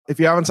If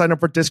you haven't signed up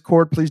for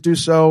Discord, please do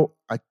so.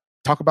 I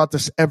talk about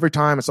this every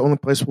time. It's the only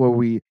place where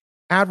we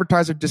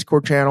advertise our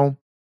Discord channel.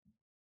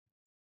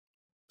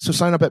 So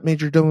sign up at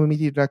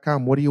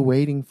majordomomedia.com. What are you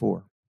waiting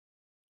for?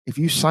 If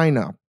you sign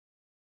up,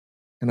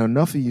 and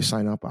enough of you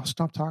sign up, I'll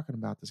stop talking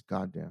about this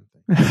goddamn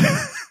thing.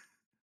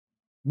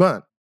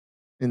 But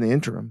in the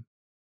interim,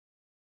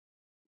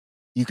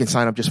 you can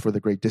sign up just for the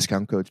great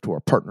discount codes to our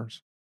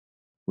partners.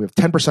 We have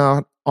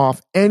 10%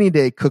 off any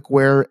day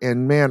cookware.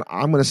 And man,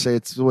 I'm going to say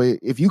it's the way,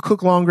 if you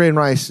cook long grain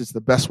rice, it's the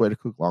best way to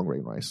cook long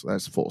grain rice.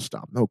 That's full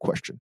stop. No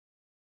question.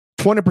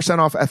 20%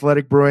 off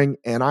Athletic Brewing.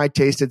 And I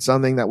tasted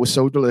something that was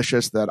so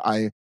delicious that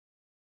I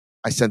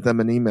sent them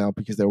an email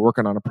because they're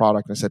working on a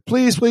product. And I said,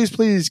 please, please,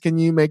 please, can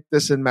you make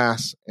this in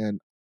mass? And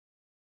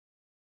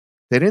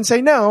they didn't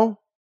say no.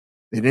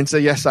 They didn't say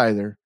yes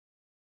either.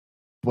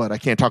 But I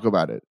can't talk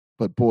about it.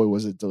 But boy,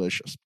 was it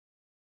delicious.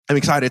 I'm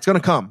excited. It's going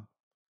to come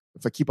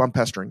if I keep on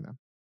pestering them.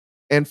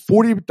 And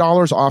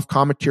 $40 off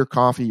Cometeer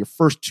Coffee, your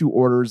first 2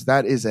 orders.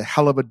 That is a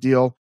hell of a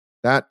deal.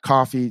 That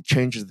coffee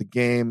changes the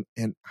game.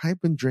 And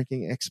I've been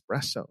drinking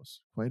espressos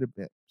quite a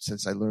bit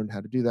since I learned how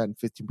to do that. And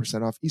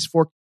 15% off East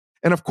Fork.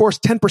 And of course,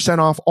 10%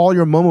 off all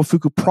your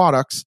Momofuku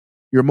products,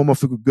 your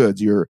Momofuku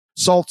goods, your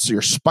salts,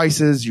 your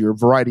spices, your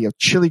variety of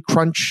chili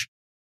crunch,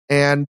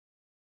 and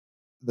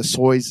the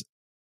soys,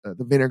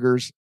 the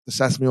vinegars, the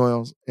sesame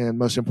oils, and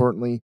most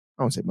importantly,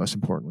 I won't say most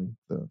importantly,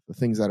 the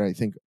things that I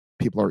think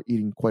people are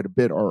eating quite a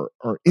bit are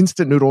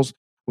instant noodles.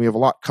 We have a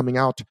lot coming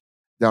out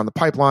down the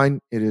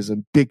pipeline. It is a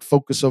big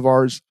focus of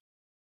ours.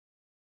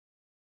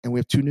 And we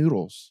have 2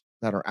 noodles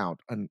that are out,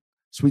 and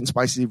sweet and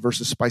spicy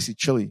versus spicy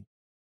chili.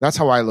 That's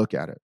how I look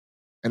at it.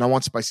 And I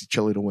want spicy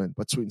chili to win,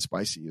 but sweet and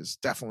spicy is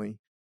definitely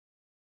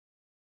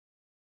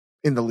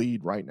in the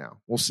lead right now.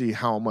 We'll see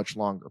how much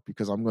longer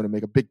because I'm going to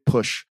make a big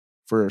push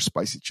for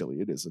spicy chili.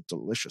 It is a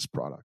delicious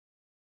product.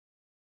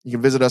 You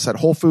can visit us at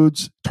Whole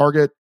Foods,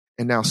 Target,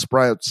 and now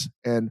Sprouts,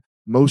 and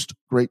most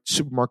great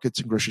supermarkets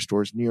and grocery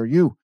stores near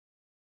you.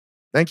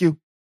 Thank you.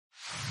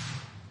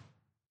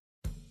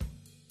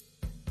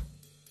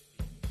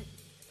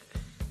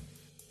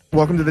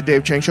 Welcome to the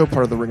Dave Chang Show,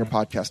 part of the Ringer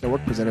Podcast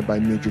Network, presented by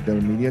Major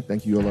Domo Media.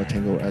 Thank you, Yola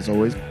Tango, as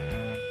always.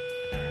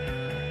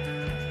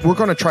 We're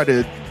going to try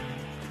to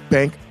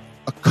bank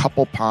a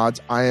couple pods.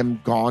 I am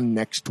gone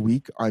next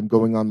week. I'm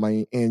going on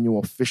my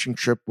annual fishing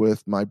trip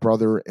with my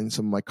brother and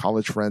some of my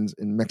college friends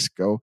in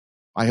Mexico.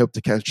 I hope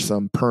to catch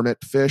some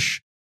permit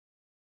fish.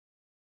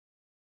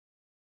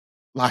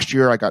 Last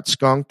year, I got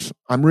skunked.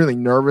 I'm really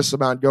nervous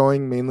about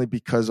going, mainly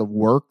because of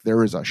work.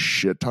 There is a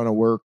shit ton of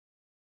work.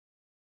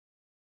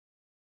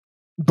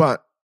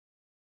 But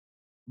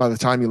by the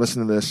time you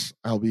listen to this,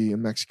 I'll be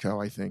in Mexico,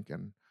 I think,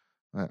 and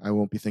I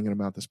won't be thinking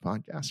about this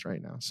podcast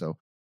right now. So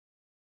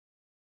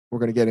we're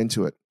going to get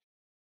into it.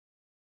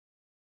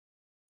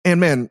 And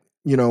man,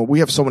 you know, we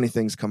have so many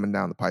things coming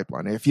down the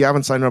pipeline. If you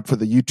haven't signed up for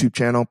the YouTube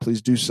channel,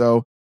 please do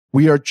so.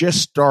 We are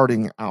just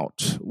starting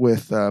out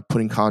with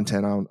putting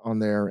content on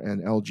there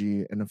and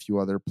LG and a few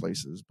other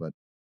places, but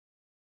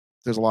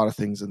there's a lot of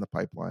things in the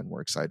pipeline.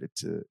 We're excited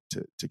to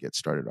get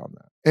started on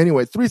that.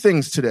 Anyway, 3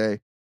 things today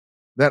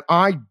that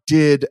I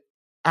did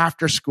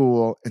after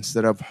school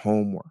instead of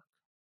homework.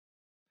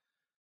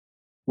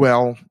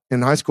 Well,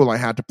 in high school, I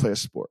had to play a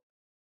sport.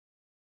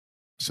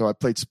 So I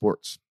played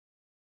sports.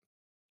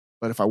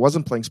 But if I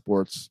wasn't playing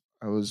sports,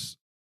 I was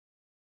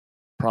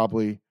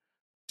probably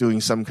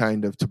doing some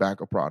kind of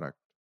tobacco product.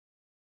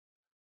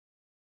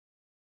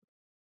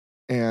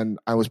 And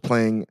I was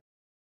playing,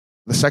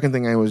 the second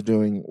thing I was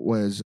doing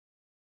was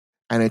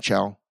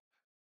NHL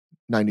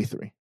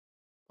 93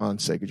 on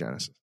Sega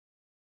Genesis.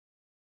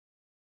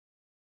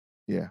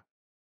 Yeah.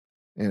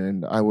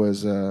 And I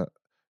was the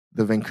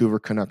Vancouver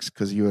Canucks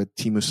because you had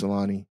Teemu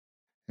Selanne.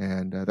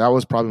 And that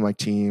was probably my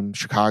team.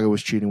 Chicago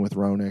was cheating with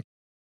Roenick.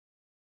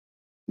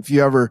 If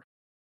you ever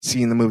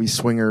seen the movie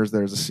Swingers,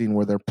 there's a scene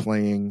where they're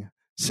playing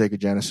Sega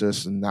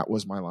Genesis, and that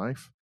was my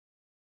life.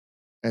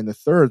 And the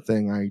third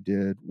thing I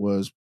did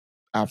was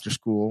after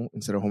school,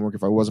 instead of homework,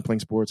 if I wasn't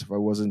playing sports, if I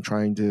wasn't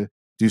trying to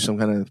do some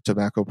kind of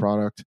tobacco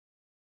product,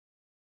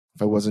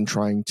 if I wasn't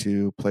trying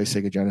to play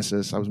Sega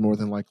Genesis, I was more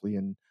than likely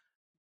in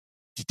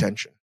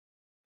detention,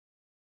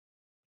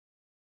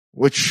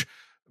 which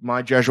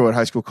my Jesuit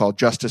high school called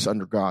Justice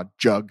Under God,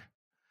 JUG.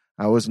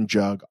 I was in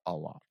JUG a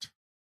lot.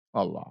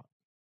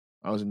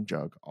 I was in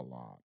JUG a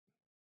lot.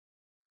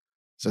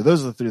 So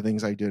those are the 3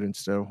 things I did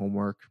instead of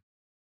homework.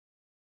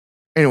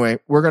 Anyway,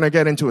 we're going to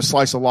get into a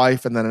slice of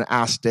life and then an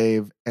Ask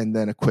Dave and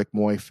then a quick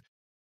moif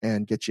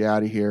and get you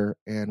out of here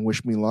and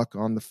wish me luck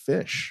on the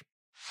fish.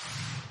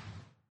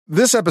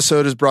 This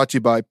episode is brought to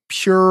you by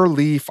Pure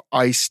Leaf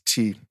Iced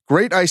Tea.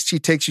 Great iced tea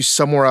takes you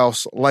somewhere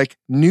else, like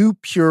new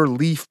Pure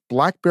Leaf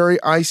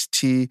Blackberry Iced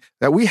Tea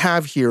that we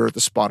have here at the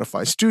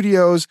Spotify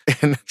studios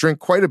and drink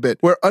quite a bit,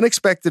 where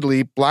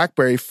unexpectedly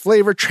blackberry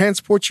flavor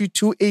transports you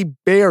to a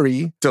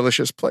berry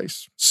delicious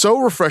place. So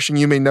refreshing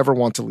you may never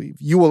want to leave.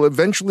 You will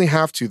eventually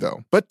have to,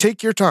 though. But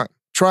take your time.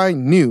 Try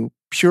new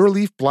Pure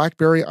Leaf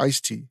Blackberry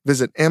Iced Tea.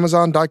 Visit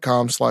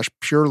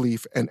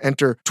Amazon.com/PureLeaf and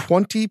enter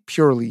 20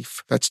 Pure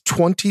Leaf. That's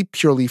 20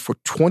 Pure Leaf for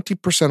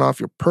 20% off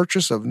your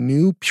purchase of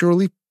new Pure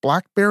Leaf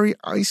Blackberry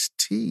Iced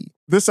Tea.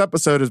 This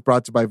episode is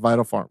brought to you by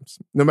Vital Farms.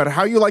 No matter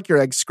how you like your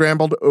eggs,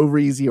 scrambled, over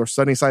easy, or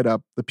sunny side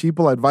up, the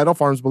people at Vital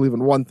Farms believe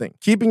in one thing: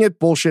 keeping it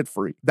bullshit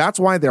free. That's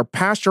why their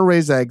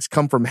pasture-raised eggs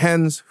come from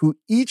hens who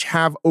each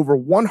have over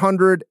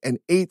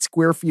 108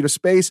 square feet of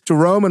space to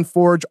roam and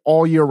forage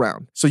all year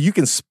round. So you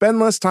can spend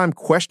less time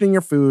questioning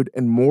your food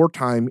and more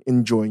time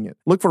enjoying it.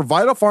 Look for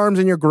Vital Farms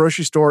in your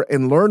grocery store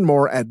and learn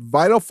more at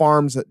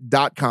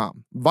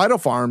vitalfarms.com. Vital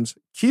Farms,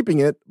 keeping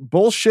it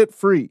bullshit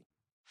free.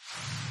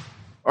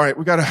 All right,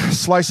 we got a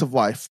slice of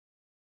life.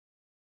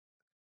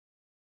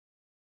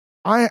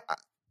 I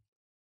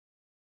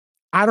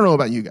don't know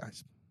about you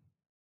guys,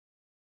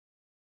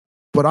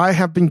 but I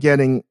have been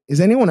getting,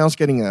 is anyone else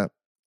getting an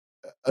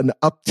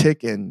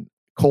uptick in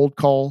cold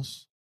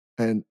calls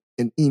and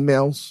in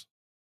emails?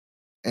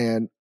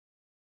 And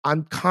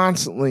I'm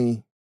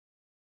constantly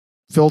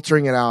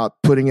filtering it out,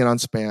 putting it on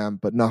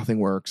spam, but nothing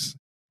works.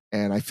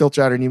 And I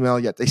filter out an email,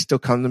 yet they still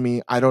come to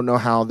me. I don't know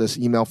how this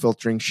email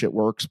filtering shit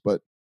works,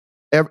 but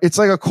it's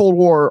like a Cold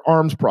War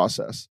arms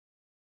process.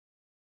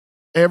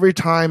 Every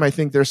time I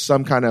think there's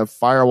some kind of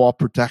firewall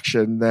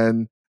protection,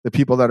 then the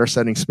people that are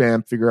sending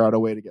spam figure out a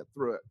way to get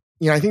through it.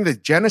 I think the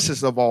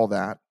genesis of all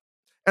that,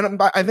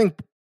 and I think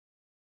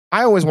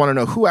I always want to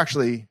know who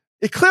actually,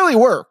 it clearly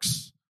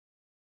works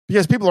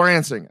because people are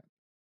answering it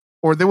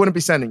or they wouldn't be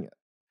sending it.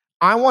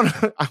 I want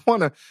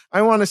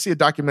to see a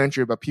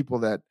documentary about people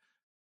that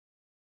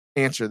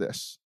answer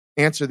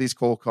these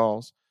cold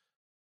calls,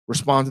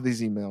 respond to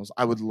these emails.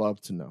 I would love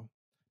to know.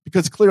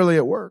 Because clearly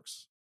it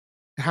works.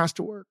 It has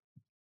to work.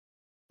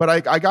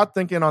 But I got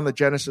thinking on the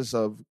genesis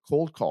of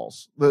cold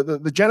calls.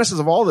 The genesis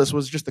of all this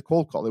was just the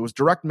cold call. There was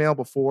direct mail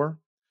before,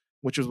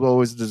 which was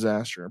always a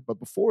disaster. But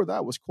before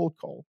that was cold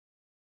call.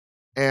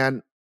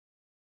 And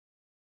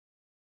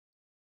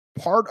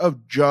part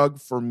of Jug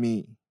for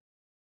me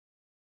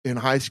in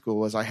high school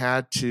was I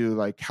had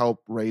to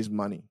help raise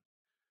money.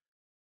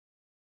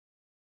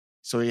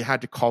 So you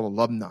had to call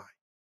alumni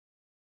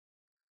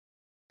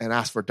and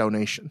ask for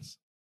donations.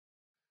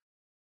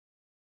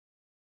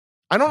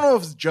 I don't know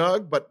if it's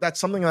Jug, but that's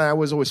something that I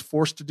was always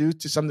forced to do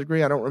to some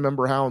degree. I don't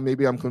remember how.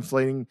 Maybe I'm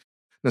conflating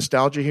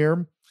nostalgia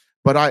here.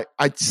 But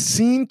I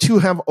seem to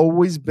have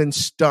always been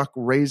stuck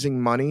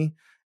raising money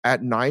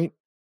at night,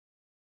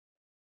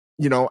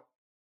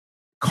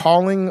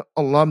 calling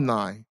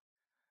alumni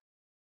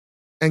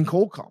and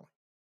cold calling.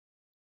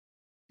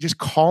 Just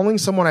calling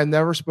someone I've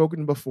never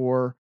spoken to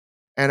before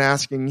and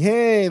asking,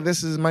 hey,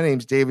 my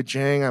name's David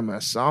Chang. I'm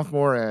a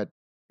sophomore at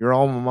your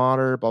alma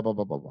mater, blah, blah,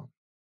 blah, blah, blah.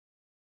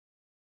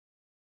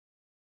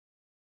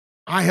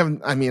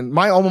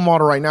 My alma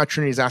mater right now,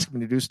 Trinity, is asking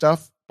me to do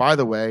stuff. By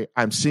the way,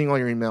 I'm seeing all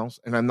your emails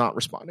and I'm not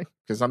responding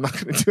because I'm not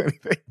going to do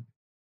anything.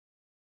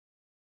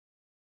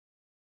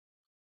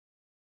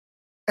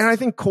 And I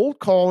think cold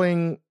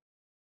calling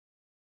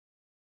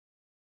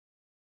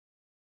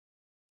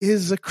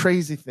is a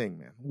crazy thing,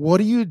 man. What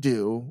do you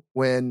do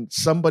when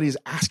somebody's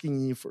asking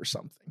you for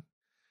something?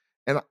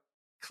 And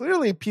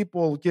clearly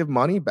people give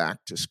money back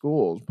to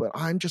schools, but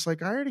I'm just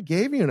like, I already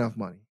gave you enough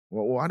money.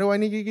 Well, why do I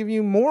need to give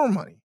you more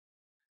money?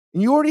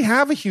 And you already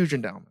have a huge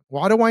endowment.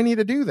 Why do I need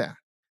to do that?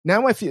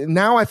 Now I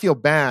feel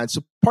bad.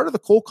 So part of the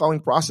cold calling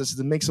process is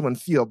to make someone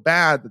feel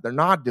bad that they're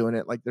not doing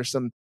it. Like there's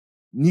some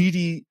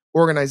needy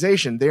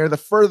organization. They're the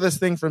furthest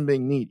thing from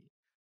being needy.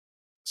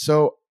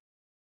 So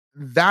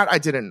that I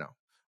didn't know.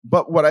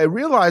 But what I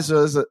realized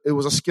is that it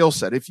was a skill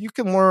set. If you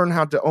can learn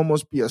how to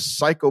almost be a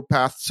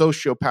psychopath,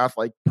 sociopath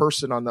like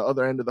person on the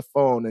other end of the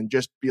phone and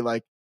just be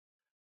like,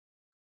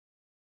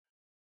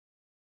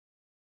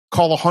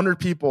 call 100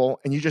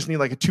 people and you just need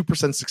like a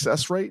 2%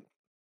 success rate.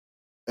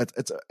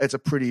 It's a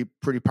pretty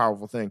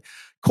powerful thing.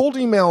 Cold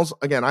emails,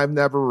 again, I've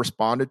never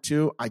responded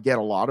to. I get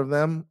a lot of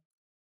them.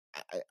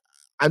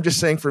 I'm just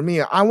saying for me,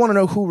 I want to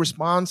know who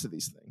responds to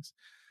these things.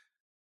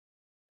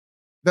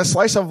 The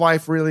slice of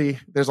life really,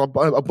 there's a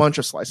bunch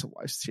of slice of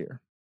lives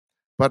here.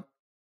 But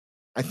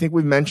I think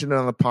we've mentioned it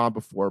on the pod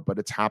before, but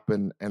it's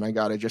happened and I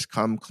got to just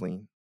come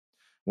clean.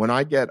 When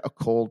I get a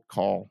cold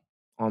call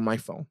on my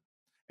phone,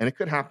 and it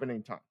could happen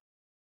anytime.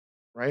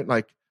 Right?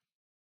 Like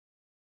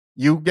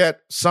you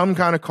get some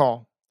kind of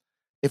call.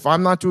 If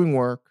I'm not doing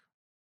work,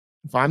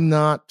 if I'm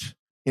not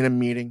in a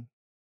meeting,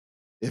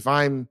 if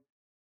I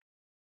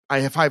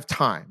have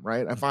time,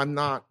 right? If I'm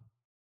not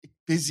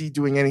busy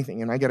doing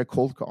anything and I get a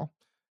cold call,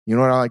 you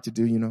know what I like to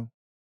do, Do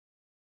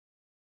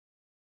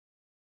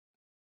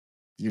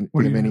you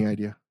have any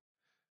idea?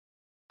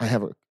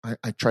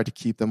 I try to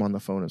keep them on the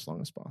phone as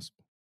long as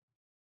possible.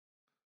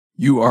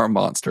 You are a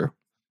monster.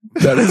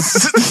 That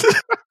is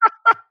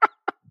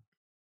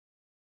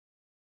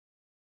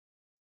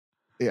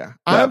Yeah,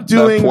 I'm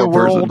doing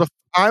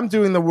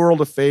the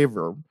world a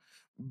favor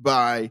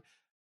by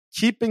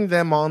keeping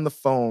them on the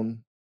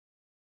phone.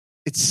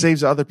 It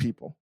saves other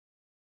people.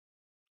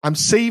 I'm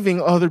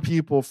saving other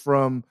people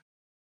from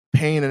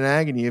pain and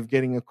agony of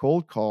getting a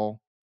cold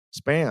call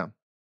spam.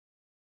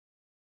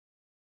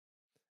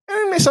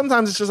 mean,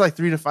 sometimes it's just like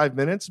 3 to 5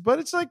 minutes, but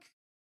it's like,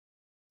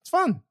 it's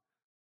fun.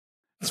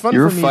 It's fun.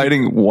 You're for me.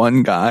 fighting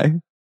one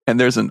guy and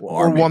there's an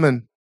or army.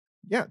 woman.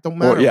 Yeah, don't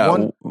matter. Or,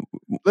 yeah,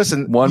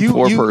 listen, one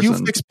poor person.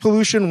 You fix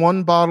pollution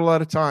one bottle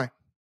at a time.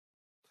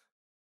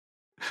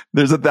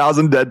 There's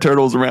 1,000 dead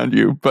turtles around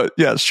you, but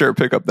yeah, sure,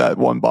 pick up that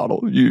one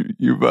bottle.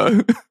 You've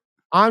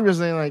I'm just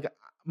saying, like,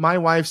 my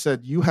wife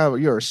said, you're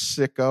a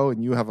sicko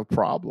and you have a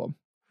problem.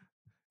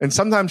 And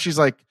sometimes she's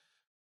like,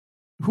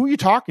 who are you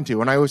talking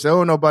to? And I always say,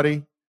 oh,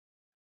 nobody.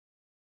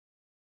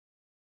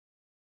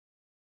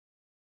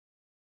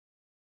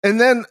 And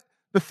then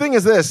the thing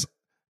is this,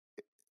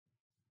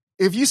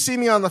 if you see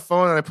me on the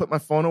phone and I put my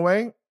phone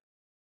away,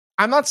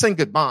 I'm not saying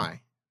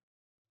goodbye.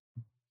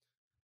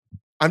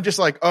 I'm just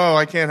like, oh,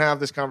 I can't have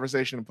this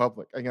conversation in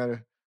public. I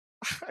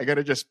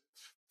gotta just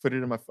put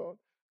it in my phone.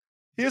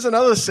 Here's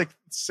another sick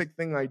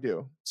thing I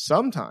do.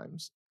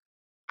 Sometimes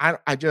I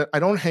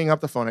don't hang up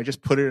the phone. I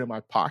just put it in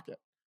my pocket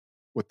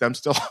with them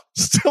still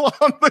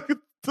on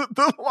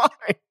the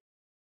line.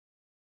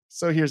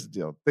 So here's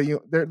the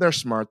deal. They're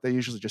smart. They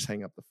usually just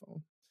hang up the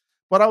phone.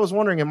 But I was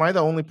wondering, am I the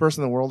only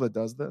person in the world that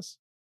does this?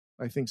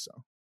 I think so.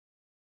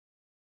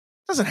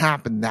 It doesn't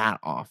happen that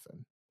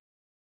often.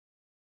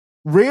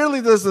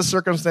 Rarely does the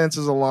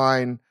circumstances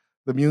align,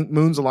 the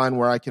moons align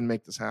where I can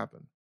make this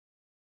happen.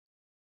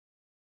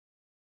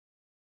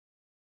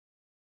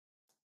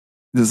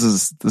 This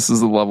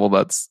is a level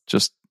that's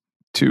just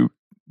too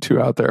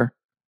out there.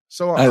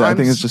 So I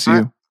think it's just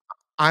you.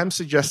 I'm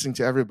suggesting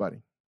to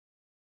everybody.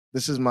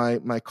 This is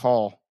my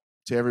call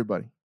to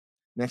everybody.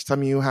 Next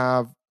time you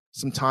have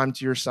some time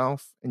to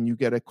yourself and you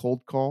get a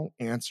cold call,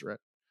 answer it.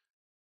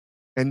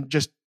 And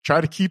just try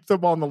to keep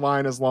them on the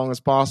line as long as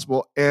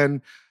possible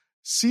and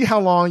see how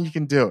long you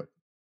can do it.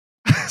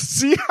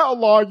 See how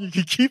long you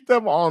can keep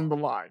them on the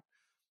line.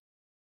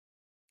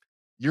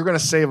 You're going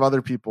to save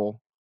other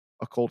people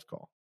a cold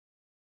call.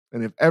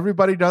 And if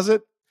everybody does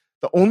it,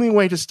 the only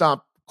way to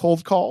stop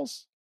cold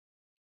calls,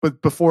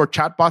 but before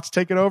chatbots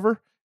take it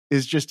over,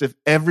 is just if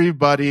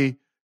everybody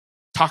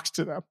talks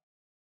to them.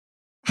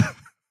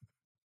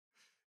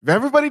 If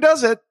everybody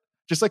does it,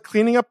 just like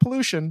cleaning up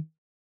pollution,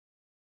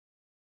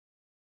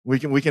 we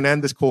can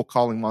end this cold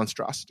calling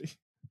monstrosity.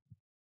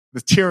 The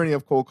tyranny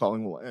of cold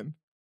calling will end.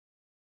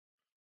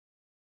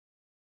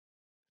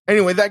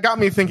 Anyway, that got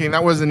me thinking.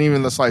 That wasn't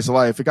even the slice of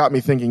life. It got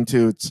me thinking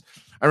too.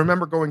 I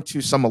remember going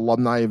to some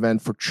alumni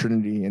event for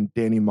Trinity, and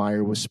Danny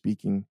Meyer was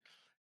speaking.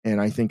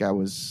 And I think I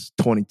was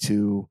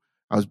 22.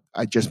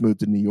 I just moved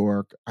to New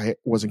York. I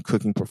wasn't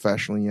cooking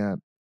professionally yet,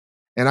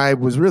 and I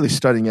was really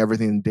studying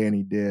everything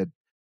Danny did.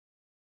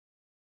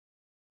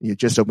 He had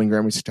just opened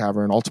Gramercy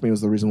Tavern. Ultimately,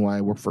 was the reason why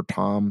I worked for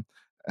Tom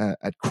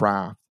at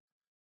Craft.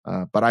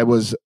 But I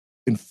was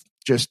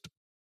just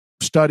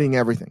studying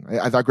everything.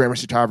 I thought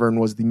Gramercy Tavern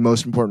was the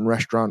most important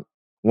restaurant,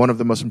 one of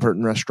the most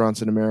important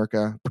restaurants in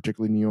America,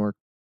 particularly New York.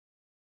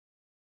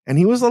 And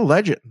he was a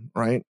legend,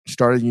 right?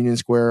 Started Union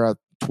Square at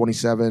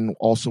 27,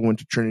 also went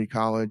to Trinity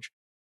College.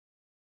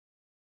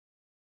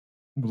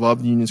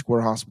 Loved Union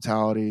Square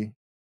hospitality.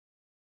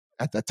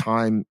 At that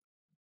time,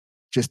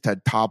 just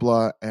had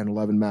Tabla and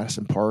 11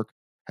 Madison Park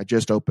had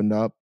just opened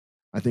up.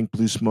 I think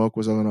Blue Smoke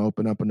was going to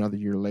open up another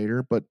year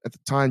later. But at the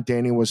time,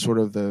 Danny was sort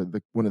of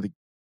the one of the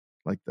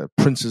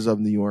princes of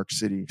New York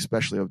City,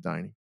 especially of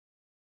dining.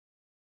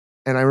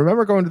 And I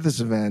remember going to this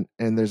event,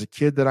 and there's a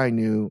kid that I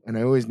knew, and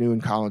I always knew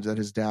in college that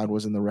his dad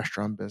was in the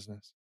restaurant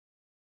business.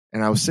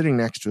 And I was sitting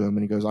next to him,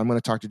 and he goes, I'm going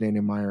to talk to Danny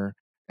Meyer,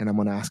 and I'm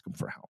going to ask him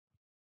for help.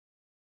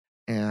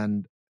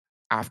 And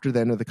after the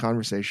end of the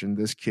conversation,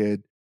 this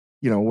kid,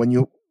 when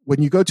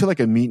you go to like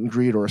a meet and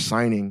greet or a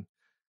signing,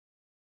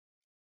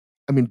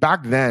 I mean,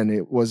 back then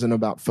it wasn't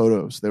about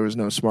photos. There was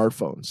no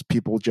smartphones.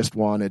 People just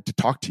wanted to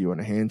talk to you in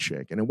a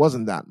handshake, and it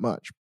wasn't that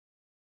much.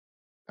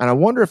 And I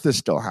wonder if this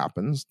still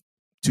happens.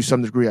 To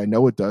some degree, I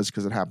know it does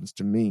because it happens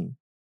to me.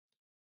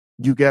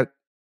 You get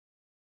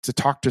to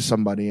talk to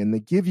somebody and they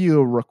give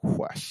you a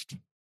request.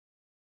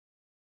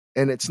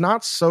 And it's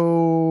not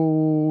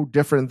so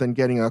different than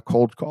getting a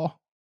cold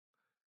call.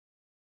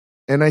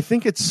 And I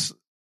think it's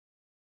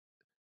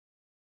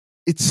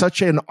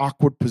such an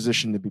awkward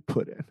position to be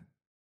put in.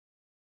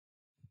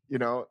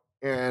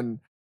 And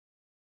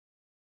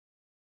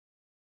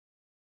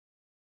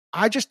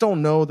I just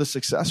don't know the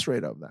success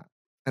rate of that.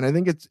 And I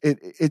think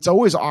it's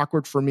always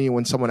awkward for me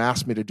when someone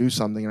asks me to do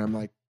something and I'm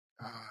like,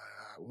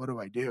 what do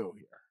I do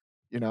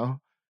here?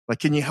 Like,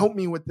 can you help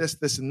me with this,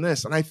 this, and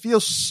this? And I feel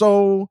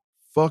so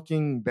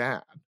fucking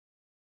bad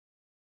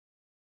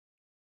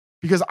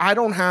because I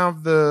don't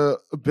have the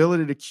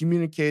ability to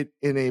communicate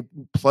in a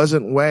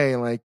pleasant way,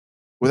 like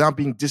without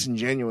being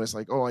disingenuous.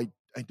 Like, oh, I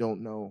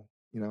don't know,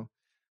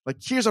 like,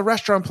 here's a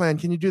restaurant plan.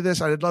 Can you do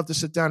this? I'd love to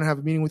sit down and have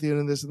a meeting with you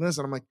and this and this.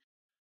 And I'm like,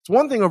 it's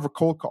one thing over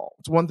cold call.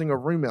 It's one thing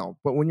over email.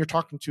 But when you're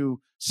talking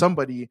to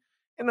somebody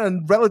in a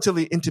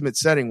relatively intimate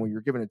setting where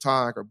you're giving a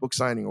talk or book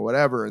signing or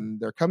whatever, and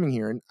they're coming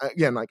here, and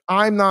again, like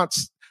I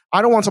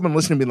don't want someone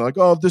listening to me like,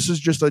 oh, this is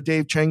just a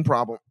Dave Chang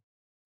problem.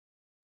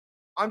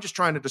 I'm just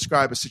trying to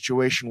describe a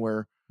situation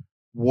where,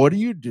 what do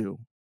you do?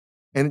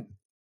 And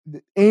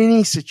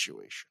any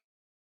situation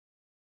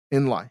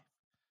in life,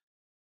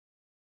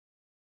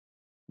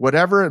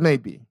 whatever it may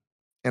be,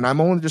 and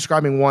I'm only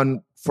describing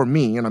one for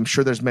me, and I'm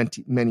sure there's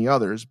many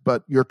others,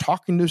 but you're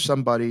talking to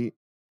somebody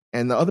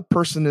and the other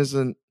person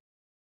isn't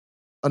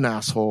an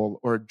asshole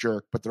or a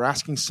jerk, but they're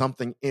asking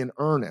something in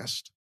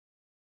earnest,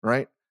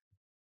 right?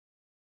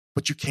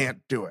 But you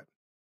can't do it.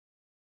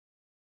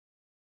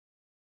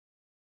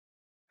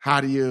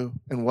 How do you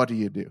and what do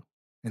you do?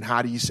 And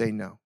how do you say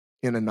no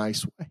in a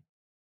nice way?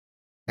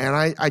 And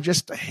I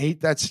just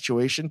hate that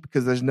situation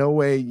because there's no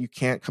way you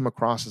can't come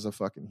across as a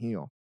fucking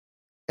heel.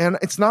 And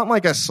it's not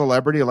like a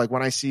celebrity. Like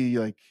when I see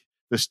like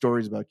the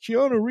stories about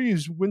Keanu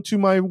Reeves went to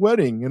my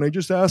wedding and I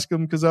just asked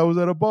him because I was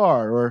at a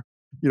bar, or,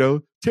 you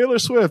know, Taylor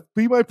Swift,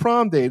 be my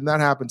prom date. And that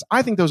happens.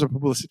 I think those are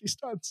publicity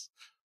stunts.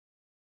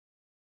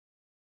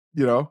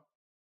 You know,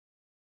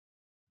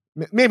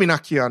 maybe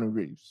not Keanu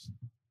Reeves,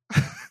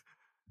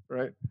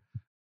 right?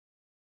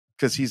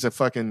 Because he's a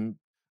fucking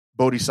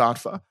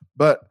bodhisattva.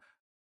 But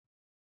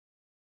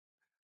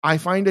I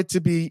find it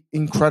to be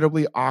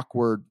incredibly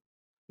awkward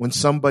when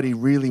somebody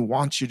really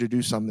wants you to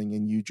do something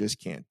and you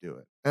just can't do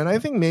it. And I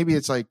think maybe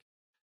it's like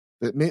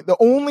the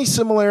only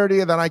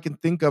similarity that I can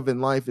think of in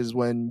life is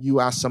when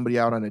you ask somebody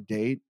out on a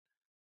date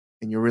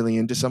and you're really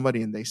into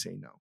somebody and they say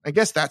no. I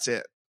guess that's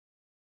it.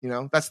 You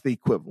know, that's the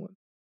equivalent.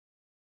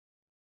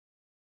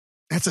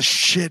 That's a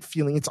shit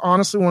feeling. It's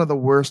honestly one of the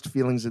worst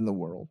feelings in the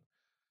world.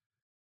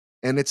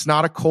 And it's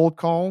not a cold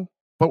call,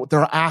 but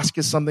their ask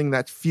is something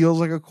that feels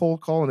like a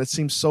cold call and it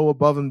seems so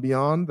above and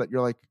beyond that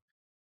you're like,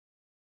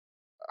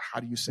 how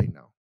do you say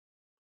no?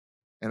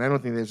 And I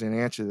don't think there's an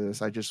answer to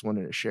this. I just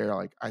wanted to share,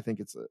 like, I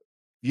think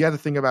you have to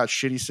think about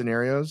shitty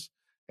scenarios.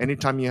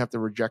 Anytime you have to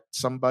reject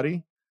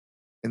somebody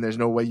and there's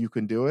no way you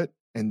can do it,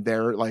 and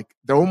they're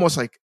almost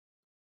like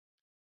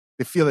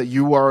they feel that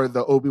you are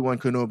the Obi-Wan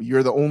Kenobi.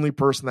 You're the only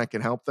person that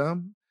can help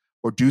them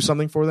or do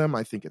something for them.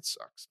 I think it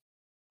sucks.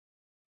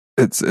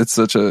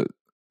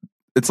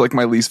 It's like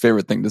my least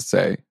favorite thing to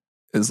say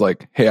is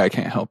like, hey, I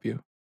can't help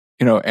you.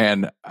 You know,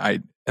 and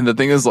the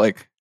thing is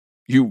like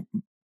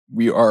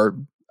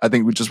I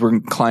think we're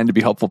inclined to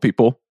be helpful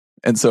people.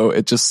 And so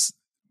it just,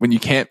 when you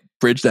can't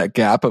bridge that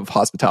gap of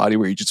hospitality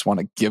where you just want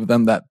to give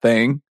them that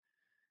thing,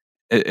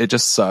 it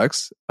just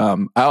sucks.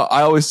 I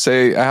always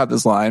say, I have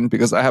this line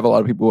because I have a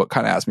lot of people who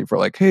kind of ask me for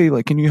like, hey,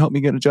 like, can you help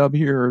me get a job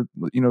here?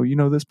 Or, you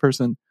know this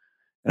person.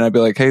 And I'd be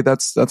like, hey,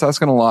 that's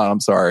asking a lot. I'm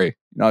sorry. You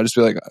know, I'll just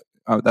be like,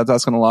 that's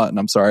asking a lot and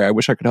I'm sorry. I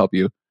wish I could help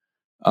you.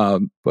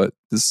 But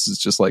this is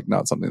just like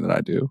not something that I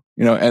do,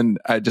 you know, and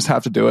I just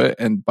have to do it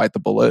and bite the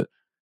bullet.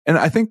 And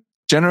I think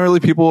generally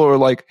people are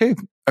like, hey,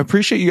 I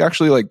appreciate you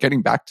actually like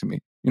getting back to me.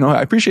 You know,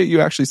 I appreciate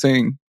you actually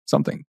saying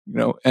something, you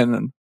know,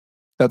 and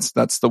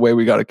that's the way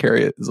we got to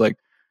carry it. Is like,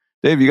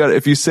 Dave,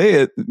 if you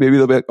say it, maybe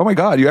they'll be like, oh my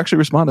God, you actually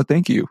responded.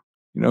 Thank you.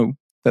 You know,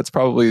 that's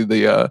probably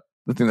the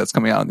thing that's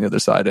coming out on the other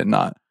side, and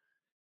not,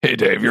 hey,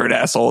 Dave, you're an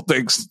asshole.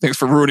 Thanks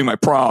for ruining my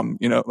prom.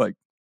 You know, like,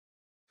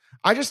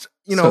 I just,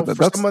 you know,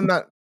 for someone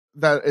that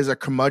is a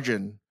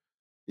curmudgeon,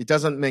 it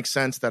doesn't make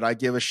sense that I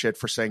give a shit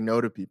for saying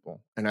no to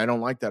people. And I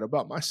don't like that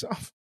about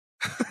myself.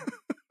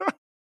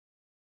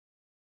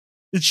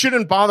 It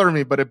shouldn't bother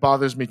me, but it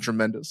bothers me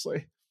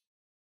tremendously.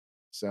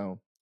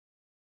 So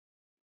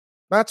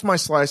that's my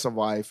slice of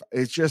life.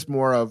 It's just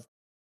more of,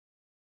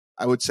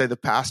 I would say the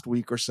past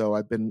week or so,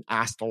 I've been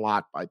asked a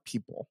lot by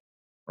people,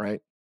 right?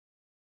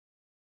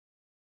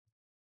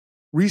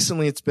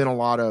 Recently, it's been a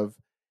lot of,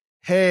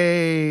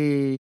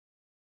 hey,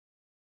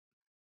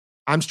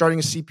 I'm starting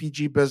a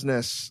CPG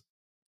business.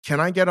 Can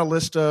I get a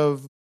list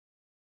of,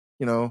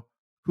 you know,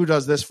 who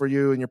does this for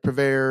you and your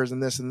purveyors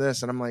and this and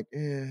this? And I'm like,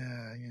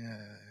 yeah.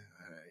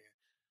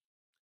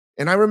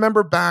 And I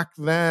remember back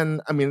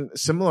then, I mean,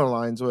 similar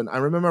lines when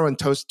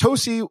Christina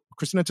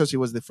Tosi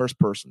was the first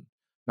person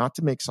not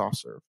to make soft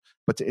serve,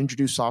 but to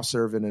introduce soft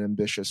serve in an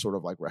ambitious sort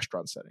of like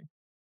restaurant setting.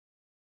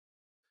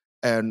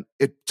 And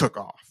it took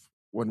off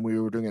when we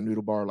were doing a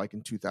noodle bar, like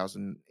in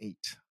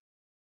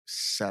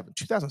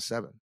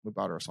 2007, we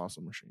bought her a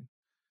salsa machine.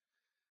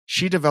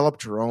 She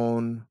developed her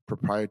own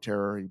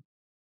proprietary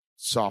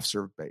soft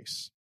serve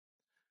base.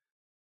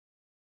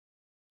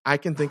 I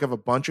can think of a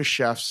bunch of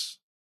chefs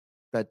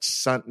that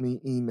sent me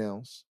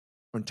emails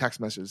and text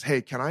messages.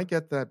 Hey, can I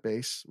get that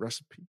base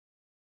recipe?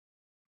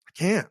 I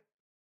can't.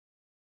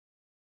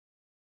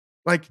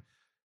 Like,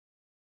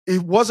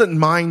 it wasn't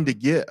mine to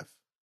give.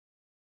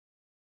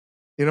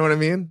 You know what I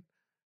mean?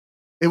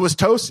 It was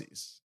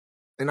Tosi's.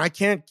 And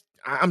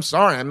I'm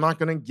sorry, I'm not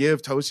going to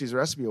give Tosi's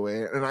recipe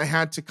away. And I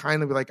had to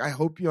kind of be like, I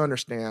hope you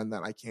understand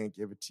that I can't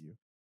give it to you.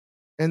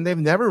 And they've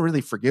never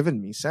really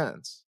forgiven me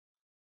since.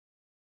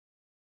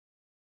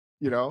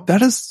 You know,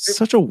 that is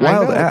such a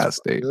wild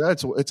ask, Dave.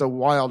 It's a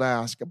wild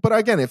ask. But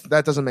again, if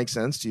that doesn't make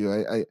sense to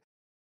you,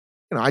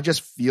 I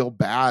just feel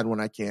bad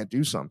when I can't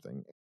do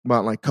something.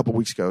 About like a couple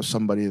weeks ago,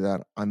 somebody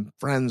that I'm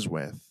friends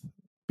with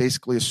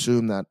basically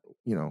assumed that,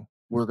 you know,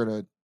 we're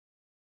gonna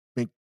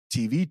make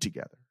TV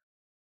together.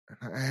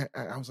 And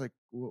I was like,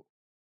 well,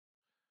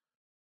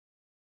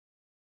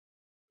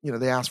 you know,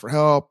 they asked for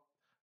help.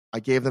 I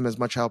gave them as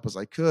much help as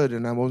I could.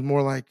 And I was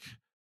more like,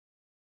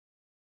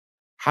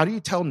 how do you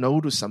tell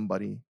no to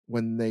somebody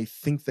when they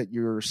think that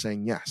you're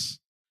saying yes?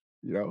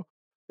 You know,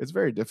 it's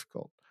very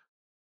difficult.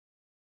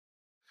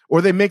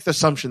 Or they make the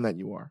assumption that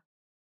you are.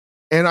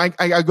 And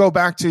I go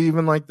back to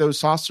even like those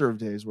soft serve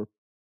days where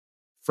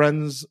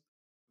friends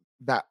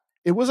that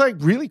it was like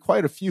really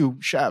quite a few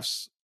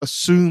chefs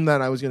assumed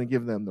that I was going to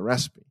give them the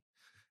recipe.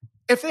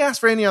 If they asked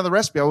for any other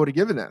recipe, I would have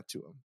given that to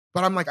them.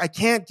 But I'm like, I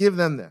can't give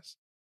them this.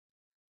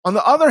 On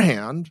the other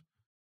hand,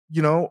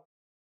 you know,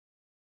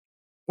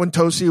 when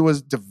Tosi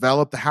was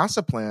developed the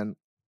HACCP plan,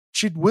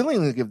 she'd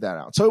willingly give that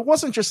out. So it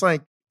wasn't just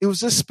like, it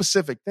was just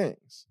specific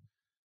things.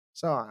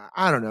 So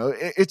I don't know.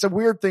 It's a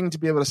weird thing to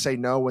be able to say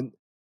no when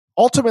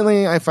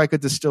ultimately, if I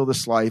could distill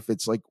this life,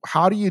 it's like,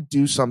 how do you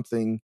do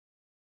something?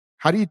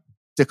 How do you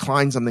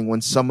decline something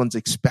when someone's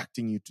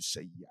expecting you to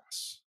say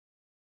yes?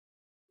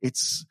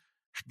 It's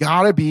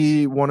gotta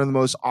be one of the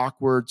most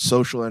awkward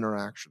social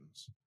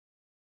interactions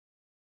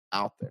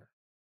out there.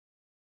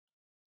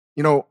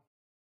 You know,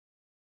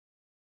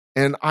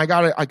 and I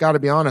gotta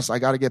be honest, I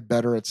gotta get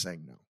better at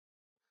saying no.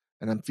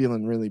 And I'm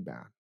feeling really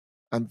bad.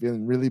 I'm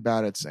feeling really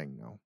bad at saying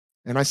no.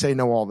 And I say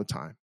no all the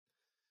time,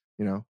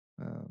 you know.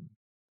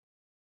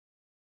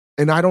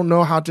 And I don't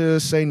know how to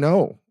say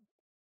no.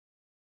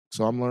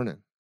 So I'm learning.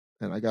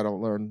 And I got to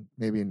learn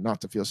maybe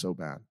not to feel so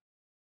bad.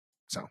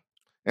 So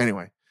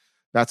anyway,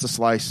 that's a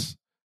slice.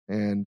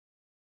 And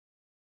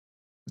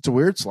it's a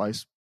weird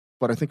slice,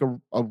 but I think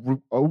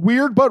a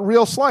weird but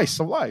real slice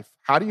of life.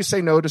 How do you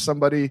say no to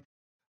somebody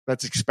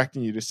that's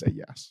expecting you to say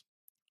yes?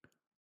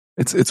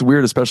 It's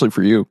weird, especially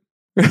for you.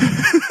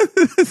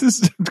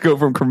 To go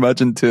from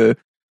curmudgeon to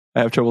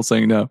I have trouble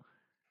saying no.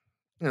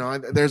 You know,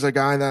 there's a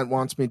guy that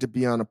wants me to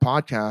be on a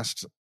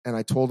podcast, and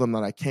I told him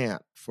that I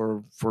can't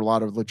for a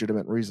lot of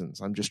legitimate reasons.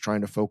 I'm just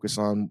trying to focus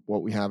on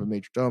what we have in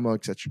Major Domo,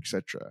 et cetera, et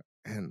cetera.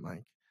 And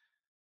like,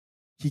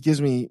 he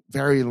gives me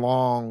very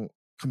long,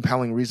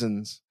 compelling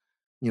reasons,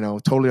 you know,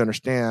 totally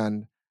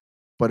understand,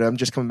 but I'm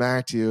just coming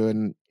back to you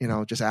and, you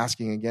know, just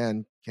asking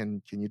again,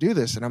 can you do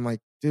this? And I'm like,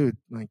 dude,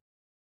 like,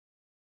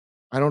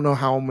 I don't know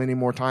how many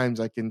more times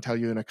I can tell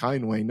you in a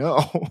kind way, no.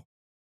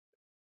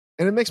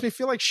 And it makes me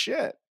feel like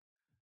shit.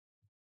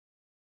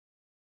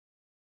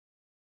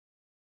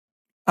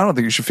 I don't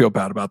think you should feel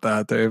bad about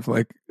that, Dave.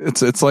 Like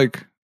it's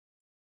like,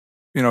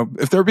 you know,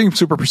 if they're being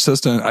super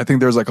persistent, I think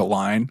there's like a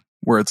line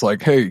where it's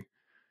like, hey,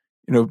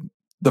 you know,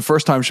 the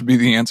first time should be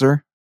the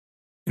answer,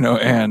 you know,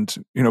 and,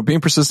 you know,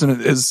 being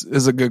persistent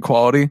is a good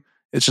quality.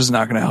 It's just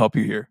not going to help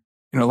you here,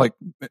 you know, like,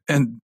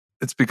 and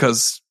it's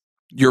because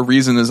your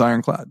reason is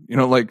ironclad, you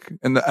know, like,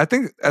 and I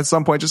think at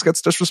some point it just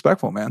gets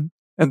disrespectful, man.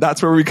 And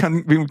that's where we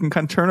can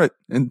kind of turn it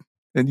and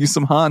use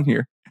some Han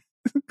here.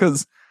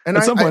 Because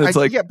at some point it's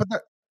like, yeah,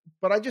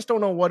 but I just don't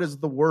know what is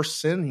the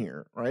worst sin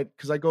here, right?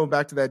 Because I go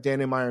back to that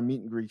Danny Meyer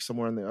meet and greet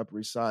somewhere on the Upper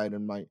East Side,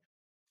 and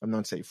I'm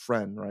not say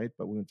friend, right?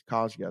 But we went to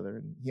college together,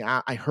 and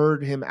I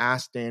heard him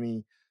ask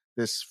Danny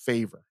this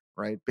favor,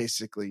 right?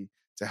 Basically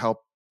to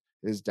help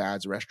his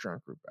dad's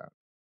restaurant group out.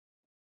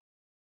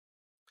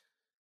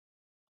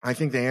 I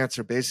think the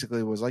answer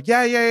basically was like,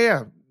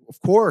 yeah. Of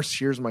course,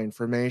 here's my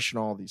information,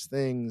 all these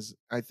things.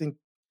 I think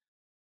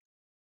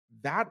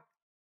that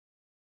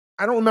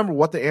I don't remember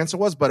what the answer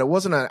was, but it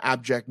wasn't an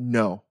abject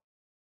no.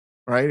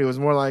 Right? It was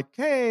more like,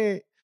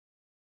 hey,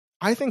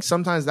 I think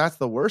sometimes that's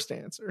the worst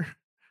answer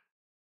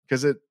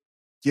because it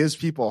gives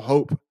people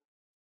hope.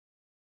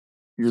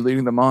 You're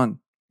leading them on.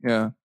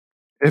 Yeah.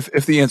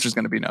 If the answer is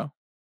going to be no.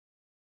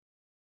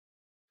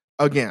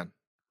 Again,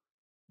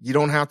 you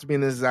don't have to be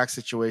in this exact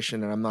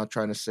situation. And I'm not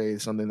trying to say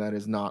something that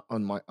is not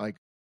like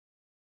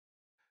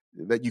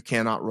that you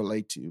cannot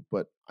relate to.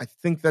 But I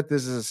think that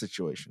this is a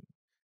situation.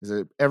 Has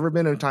there ever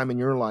been a time in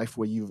your life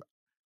where you've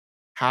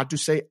had to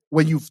say,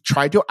 when you've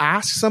tried to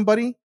ask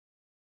somebody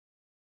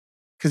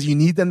because you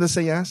need them to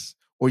say yes,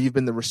 or you've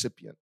been the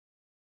recipient,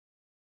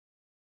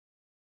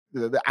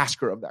 the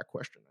asker of that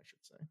question, I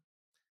should say?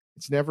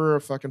 It's never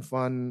a fucking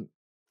fun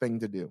thing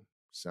to do.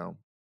 So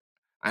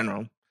I don't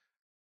know.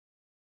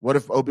 What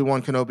if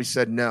Obi-Wan Kenobi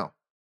said no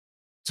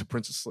to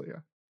Princess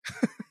Leia?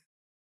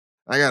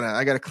 I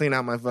gotta clean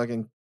out my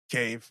fucking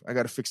cave. I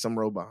gotta fix some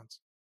robots.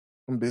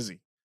 I'm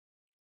busy.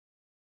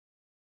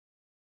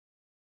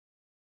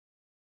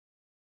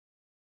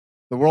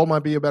 The world might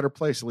be a better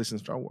place, at least in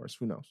Star Wars.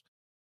 Who knows?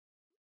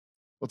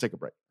 We'll take a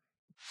break.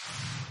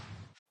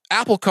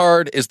 Apple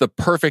Card is the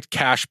perfect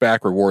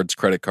cashback rewards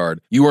credit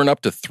card. You earn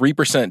up to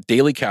 3%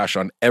 daily cash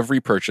on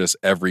every purchase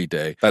every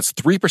day. That's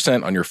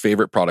 3% on your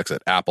favorite products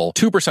at Apple,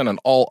 2% on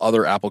all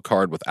other Apple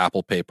Card with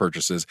Apple Pay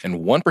purchases,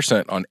 and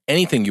 1% on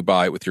anything you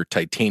buy with your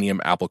titanium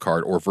Apple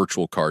Card or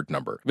virtual card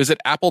number. Visit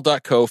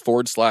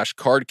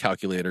apple.co/card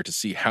calculator to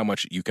see how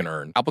much you can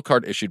earn. Apple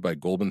Card issued by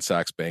Goldman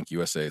Sachs Bank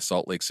USA,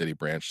 Salt Lake City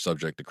branch,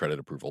 subject to credit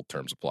approval.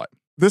 Terms apply.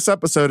 This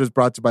episode is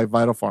brought to you by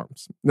Vital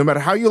Farms. No matter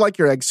how you like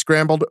your eggs,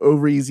 scrambled,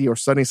 over easy, or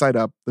sunny side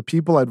up, the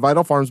people at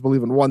Vital Farms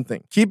believe in one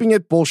thing: keeping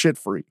it bullshit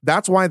free.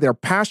 That's why their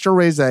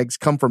pasture-raised eggs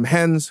come from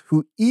hens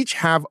who each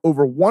have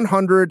over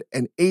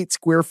 108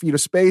 square feet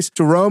of space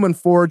to roam and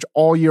forage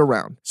all year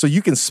round. So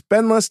you can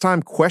spend less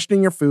time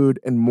questioning your food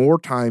and more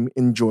time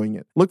enjoying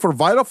it. Look for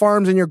Vital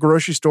Farms in your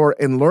grocery store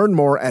and learn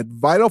more at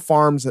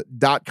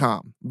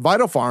vitalfarms.com.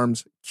 Vital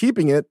Farms,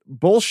 keeping it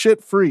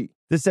bullshit free.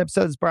 This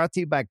episode is brought to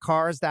you by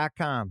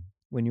Cars.com.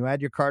 When you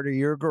add your car to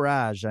your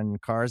garage on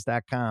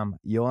Cars.com,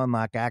 you'll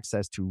unlock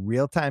access to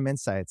real-time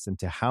insights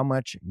into how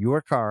much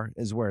your car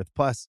is worth.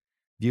 Plus,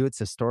 view its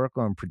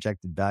historical and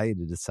projected value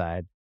to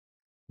decide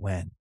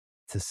when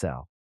to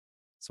sell.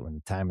 So when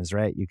the time is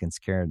right, you can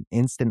secure an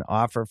instant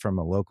offer from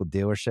a local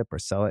dealership or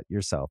sell it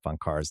yourself on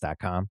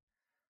Cars.com.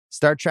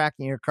 Start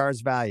tracking your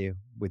car's value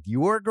with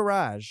your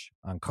garage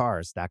on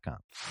Cars.com.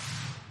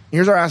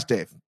 Here's our Ask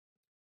Dave.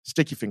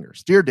 Sticky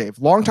Fingers. Dear Dave,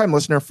 longtime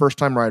listener,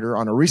 first-time writer.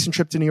 On a recent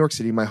trip to New York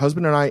City, my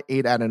husband and I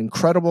ate at an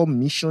incredible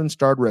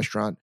Michelin-starred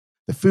restaurant.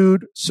 The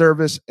food,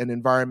 service, and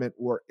environment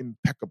were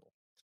impeccable.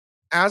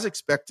 As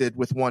expected,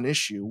 with one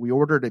issue, we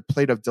ordered a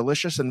plate of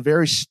delicious and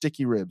very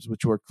sticky ribs,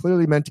 which were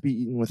clearly meant to be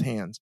eaten with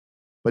hands,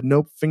 but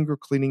no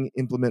finger-cleaning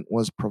implement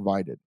was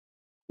provided.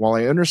 While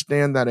I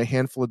understand that a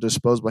handful of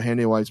disposable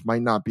handy wipes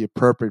might not be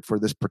appropriate for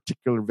this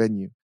particular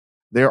venue,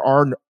 there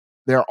are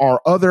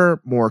other,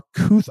 more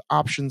couth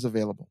options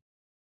available.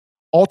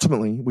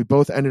 Ultimately, we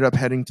both ended up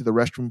heading to the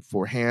restroom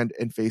for hand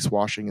and face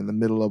washing in the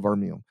middle of our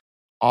meal.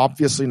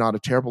 Obviously not a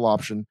terrible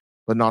option,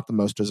 but not the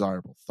most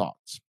desirable.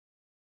 Thoughts?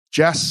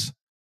 Jess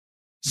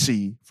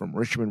C. from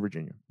Richmond,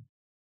 Virginia.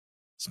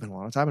 Spent a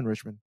lot of time in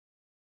Richmond.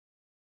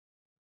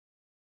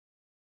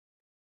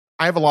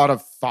 I have a lot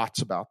of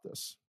thoughts about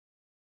this.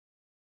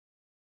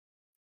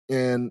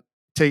 And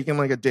taking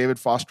like a David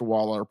Foster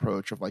Waller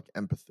approach of like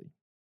empathy.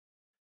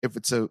 If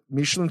it's a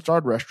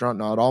Michelin-starred restaurant,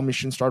 not all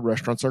Michelin-starred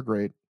restaurants are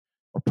great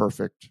or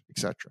perfect,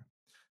 etc.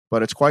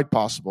 But it's quite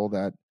possible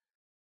that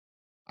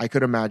I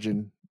could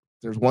imagine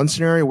there's one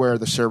scenario where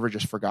the server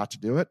just forgot to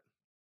do it.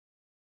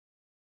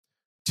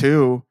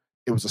 2,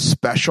 it was a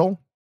special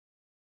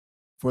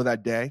for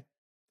that day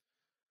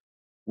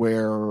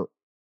where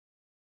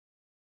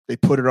they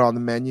put it on the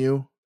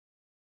menu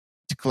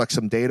to collect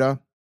some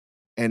data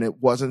and it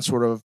wasn't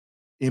sort of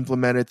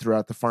implemented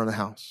throughout the front of the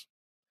house.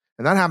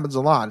 And that happens a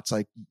lot. It's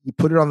like you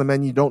put it on the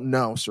menu, you don't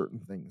know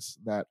certain things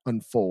that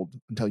unfold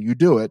until you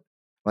do it.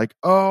 Like,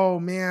 oh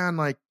man,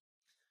 like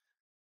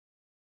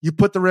you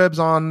put the ribs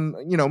on,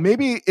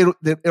 maybe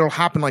it'll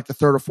happen like the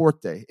 3rd or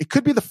 4th day. It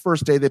could be the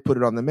first day they put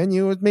it on the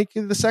menu, it make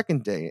it the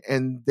 2nd day.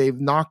 And they've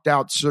knocked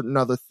out certain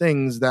other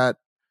things that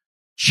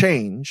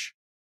change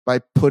by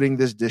putting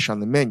this dish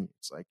on the menu.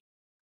 It's like,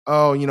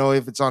 oh,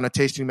 if it's on a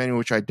tasting menu,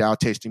 which I doubt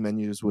tasting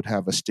menus would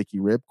have a sticky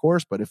rib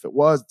course, but if it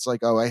was, it's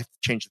like, oh, I have to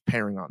change the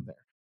pairing on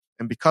there.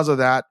 And because of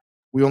that,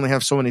 we only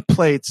have so many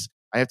plates.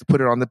 I have to put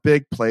it on the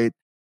big plate.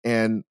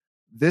 And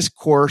this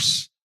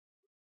course,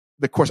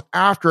 the course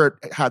after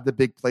it had the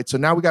big plate. So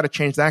now we got to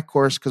change that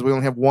course because we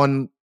only have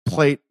one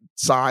plate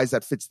size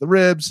that fits the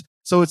ribs.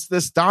 So it's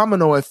this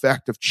domino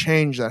effect of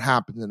change that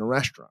happens in a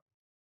restaurant.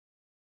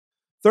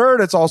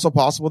 3rd, it's also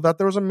possible that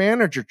there was a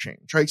manager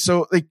change, right?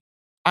 So like,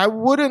 I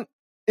wouldn't,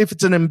 if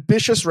it's an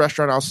ambitious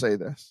restaurant, I'll say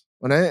this.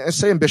 When I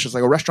say ambitious,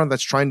 like a restaurant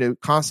that's trying to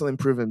constantly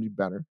improve and be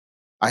better,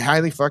 I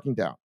highly fucking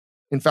doubt.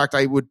 In fact,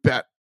 I would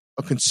bet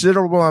a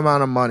considerable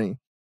amount of money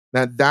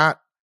that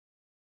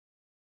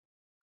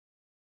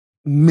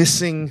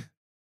missing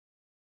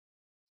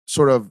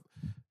sort of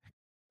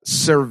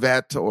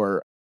serviette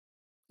or,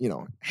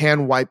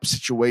 hand wipe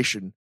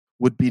situation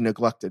would be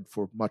neglected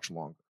for much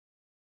longer.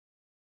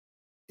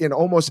 In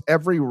almost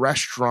every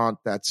restaurant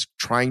that's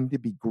trying to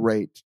be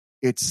great,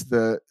 it's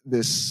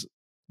this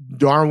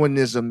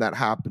Darwinism that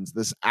happens,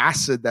 this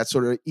acid that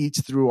sort of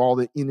eats through all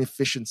the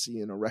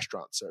inefficiency in a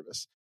restaurant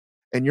service.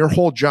 And your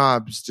whole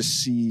job is to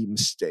see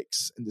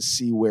mistakes and to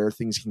see where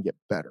things can get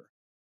better.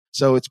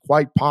 So it's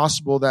quite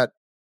possible that,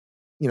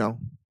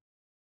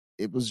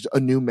 it was a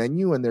new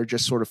menu and they're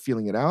just sort of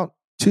feeling it out.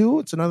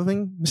 2, it's another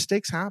thing,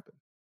 mistakes happen.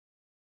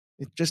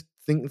 It just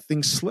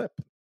things slip.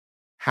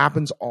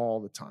 Happens all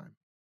the time.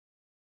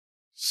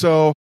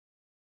 So,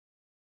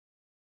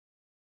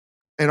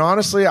 and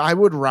honestly, I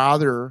would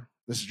rather,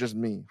 this is just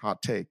me,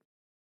 hot take.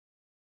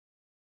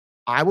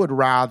 I would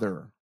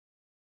rather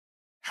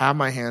have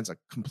my hands a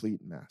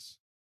complete mess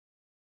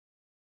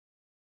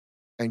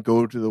and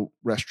go to the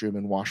restroom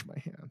and wash my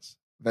hands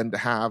than to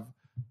have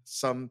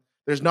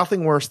there's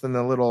nothing worse than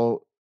the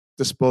little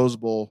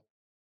disposable.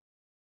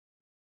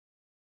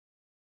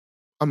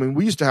 I mean,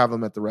 we used to have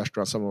them at the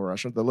restaurant, some of our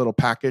restaurants, the little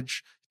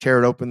package,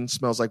 tear it open,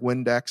 smells like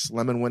Windex,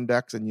 lemon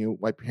Windex, and you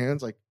wipe your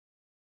hands. Like,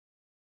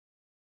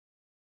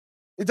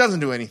 it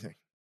doesn't do anything.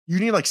 You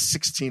need like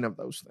 16 of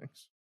those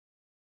things.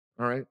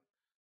 All right.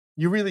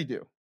 You really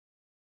do.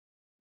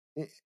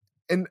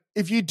 And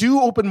if you do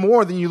open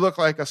more, then you look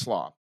like a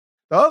slob.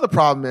 The other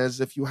problem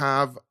is if you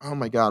have, oh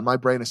my God, my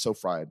brain is so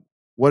fried.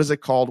 What is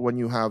it called when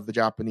you have the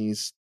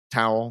Japanese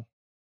towel?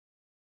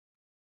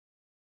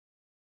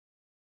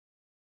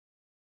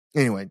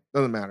 Anyway,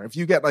 doesn't matter. If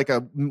you get like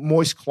a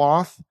moist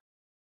cloth,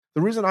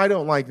 the reason I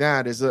don't like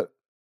that is that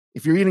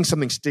if you're eating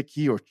something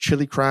sticky or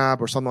chili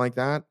crab or something like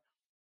that,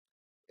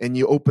 and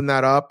you open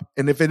that up,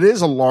 and if it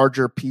is a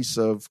larger piece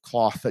of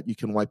cloth that you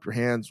can wipe your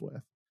hands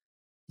with,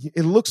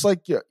 it looks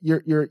like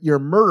you're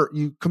murder.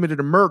 You committed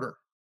a murder.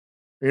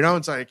 You know,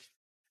 it's like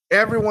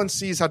everyone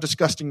sees how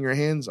disgusting your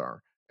hands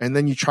are, and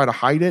then you try to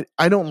hide it.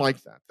 I don't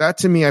like that. That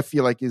to me, I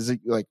feel like is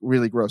like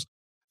really gross.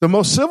 The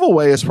most civil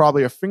way is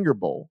probably a finger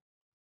bowl,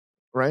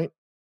 right?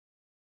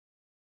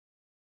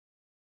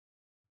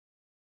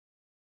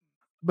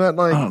 But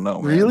like, I don't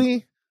know, man.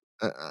 really,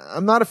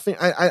 I'm not a fan.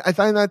 I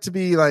find that to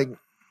be like,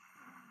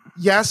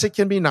 yes, it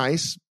can be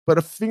nice, but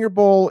a finger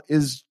bowl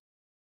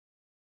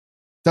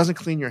doesn't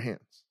clean your hands.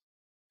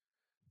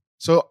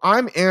 So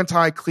I'm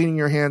anti cleaning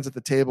your hands at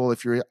the table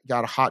if you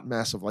got a hot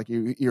mess of like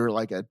you're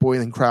like a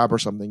boiling crab or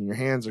something, and your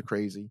hands are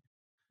crazy,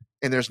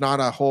 and there's not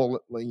a whole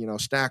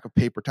stack of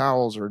paper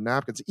towels or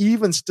napkins.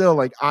 Even still,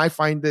 like I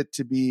find it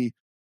to be,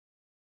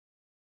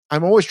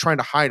 I'm always trying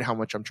to hide how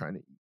much I'm trying to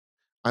eat.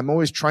 I'm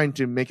always trying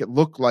to make it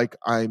look like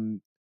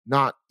I'm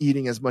not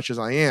eating as much as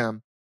I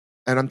am,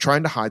 and I'm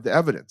trying to hide the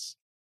evidence.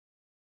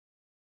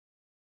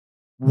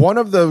 One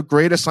of the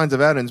greatest signs of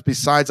evidence,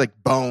 besides like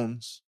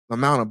bones, the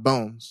amount of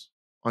bones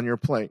on your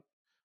plate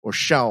or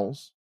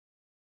shells,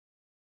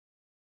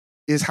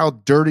 is how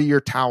dirty your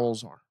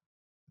towels are.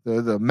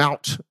 The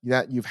amount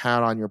that you've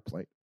had on your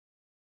plate.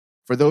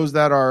 For those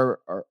that are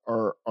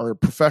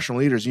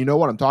professional eaters, you know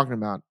what I'm talking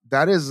about.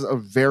 That is a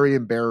very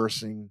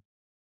embarrassing,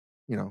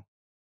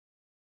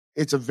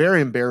 it's a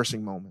very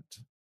embarrassing moment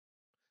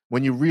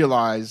when you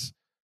realize,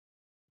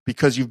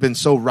 because you've been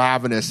so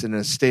ravenous in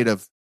a state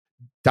of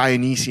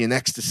Dionysian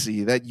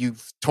ecstasy, that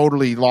you've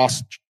totally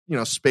lost,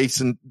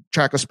 space and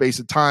track of space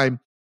and time,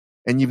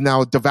 and you've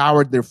now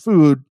devoured their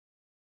food.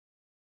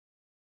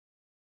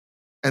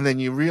 And then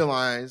you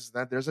realize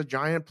that there's a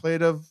giant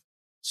plate of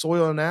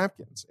soil and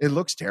napkins. It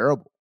looks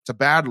terrible. It's a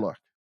bad look,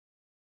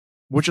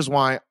 which is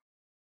why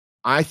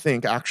I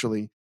think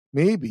actually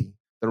maybe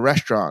the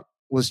restaurant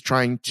was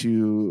trying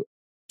to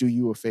do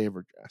you a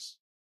favor, Jess.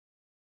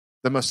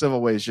 The most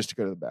civil way is just to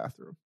go to the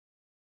bathroom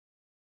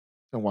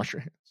and wash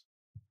your hands.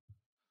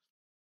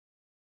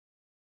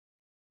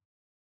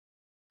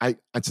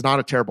 It's not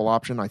a terrible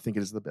option. I think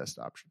it is the best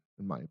option,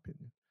 in my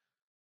opinion.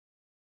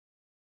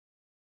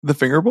 The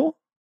finger bowl?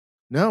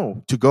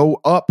 No, to go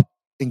up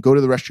and go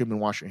to the restroom and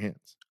wash your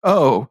hands.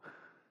 Oh,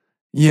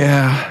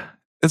 yeah.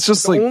 It's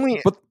just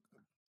The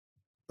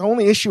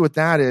only issue with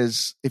that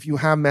is if you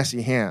have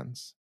messy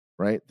hands,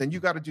 right? Then you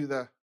got to do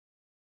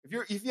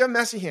if you have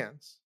messy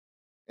hands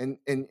and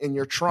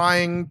you're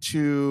trying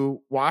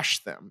to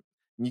wash them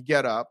and you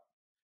get up,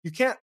 you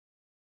can't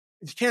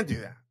do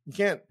that. You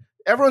can't.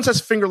 Everyone says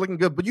finger licking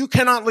good, but you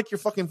cannot lick your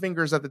fucking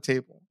fingers at the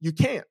table. You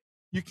can't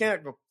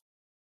go.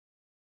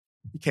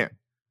 You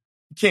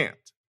can't.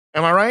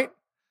 Am I right?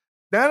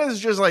 That is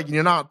just like,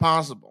 you're not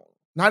possible.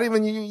 Not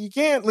even you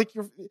can't lick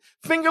your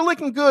finger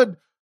licking good.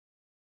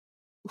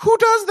 Who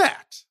does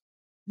that?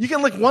 You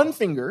can lick one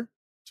finger,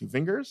 2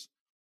 fingers,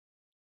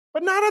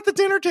 but not at the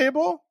dinner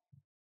table.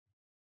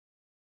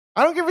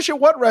 I don't give a shit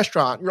what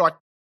restaurant. You're like,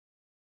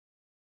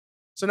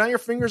 so now your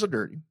fingers are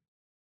dirty.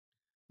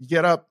 You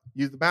get up,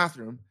 use the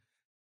bathroom.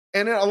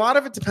 And a lot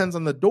of it depends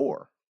on the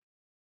door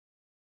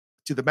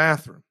to the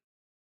bathroom.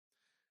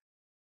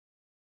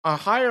 A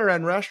higher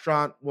end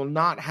restaurant will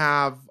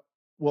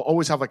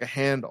always have like a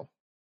handle,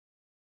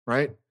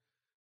 right?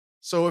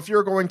 So if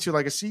you're going to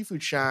like a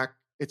seafood shack,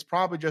 it's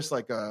probably just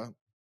like a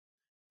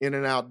in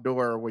and out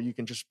door where you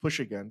can just push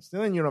against,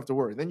 and then you don't have to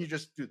worry. Then you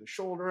just do the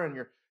shoulder,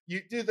 and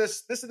you do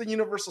this. This is the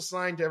universal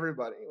sign to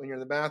everybody when you're in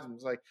the bathroom.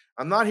 It's like,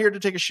 I'm not here to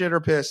take a shit or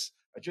piss.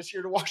 I'm just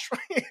here to wash my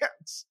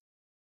hands.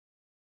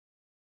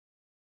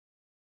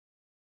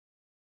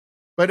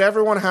 But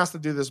everyone has to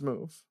do this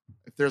move.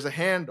 If there's a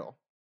handle,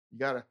 you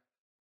got to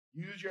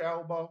use your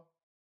elbow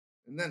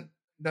and then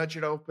nudge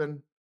it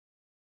open.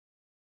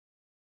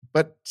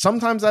 But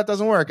sometimes that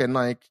doesn't work. And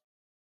like,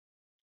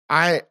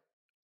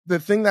 the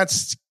thing that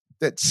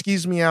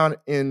skews me out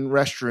in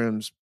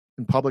restrooms,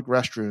 in public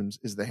restrooms,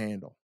 is the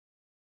handle.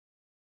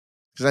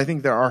 Because I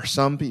think there are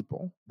some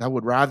people that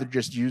would rather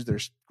just use their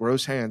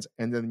gross hands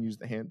and then use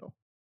the handle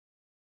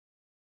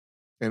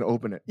and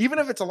open it. Even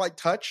if it's a light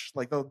touch,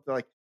 like they'll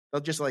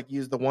just like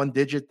use the one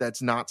digit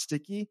that's not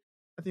sticky.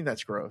 I think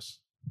that's gross.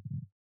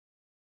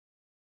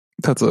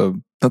 That's a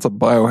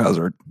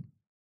biohazard.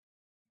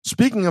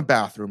 Speaking of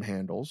bathroom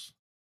handles,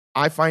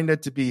 I find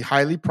it to be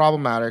highly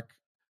problematic,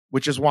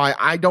 which is why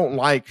I don't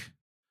like.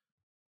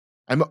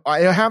 I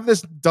have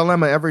this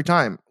dilemma every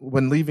time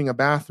when leaving a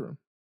bathroom.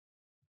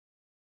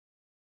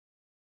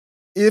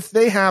 If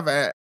they have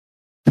a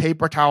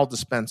paper towel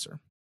dispenser,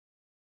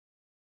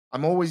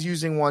 I'm always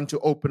using one to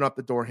open up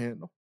the door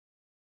handle.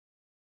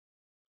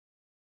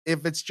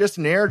 If it's just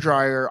an air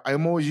dryer,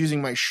 I'm always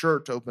using my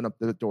shirt to open up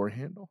the door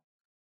handle.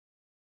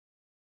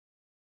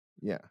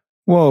 Yeah.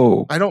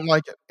 Whoa. I don't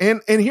like it.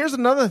 And here's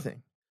another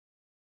thing.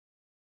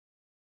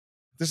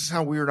 This is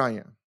how weird I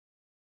am.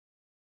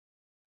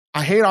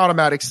 I hate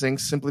automatic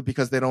sinks simply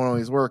because they don't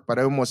always work, but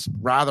I almost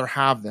rather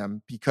have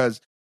them, because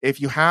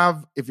if you're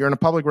in a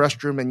public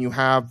restroom and you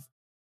have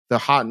the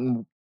hot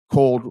and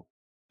cold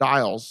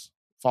dials,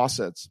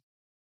 faucets,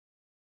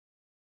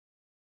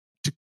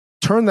 to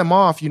turn them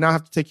off, you now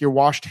have to take your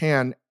washed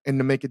hand and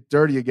to make it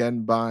dirty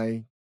again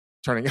by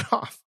turning it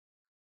off.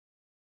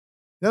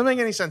 It doesn't make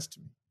any sense to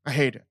me. I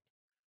hate it.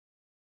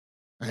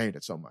 I hate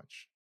it so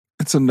much.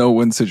 It's a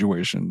no-win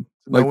situation.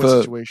 It's a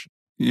no-win situation.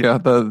 Yeah,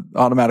 the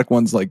automatic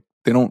ones, like,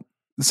 they don't.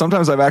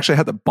 Sometimes I've actually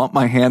had to bump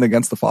my hand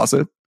against the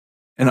faucet,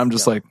 and I'm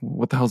just like,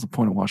 what the hell's the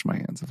point of washing my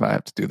hands if I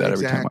have to do that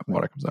every time my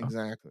water comes out?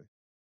 Exactly.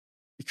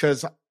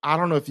 Because I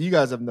don't know if you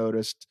guys have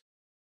noticed.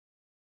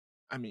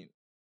 I mean,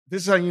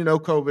 this is how you know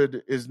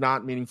COVID is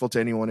not meaningful to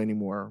anyone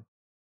anymore.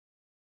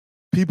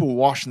 People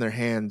washing their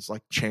hands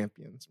like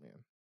champions, man.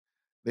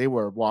 They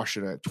were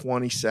washing it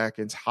 20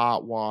 seconds,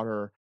 hot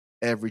water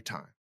every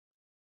time.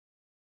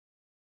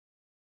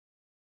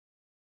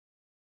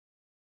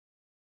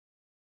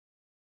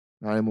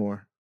 Not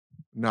anymore.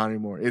 Not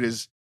anymore. It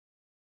is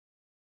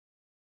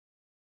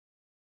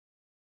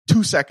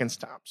 2 seconds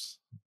tops.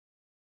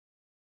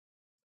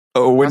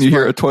 Oh, when you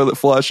hear a toilet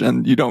flush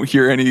and you don't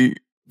hear any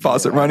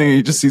faucet running,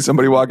 you just see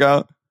somebody walk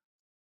out.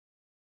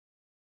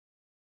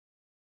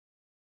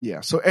 Yeah.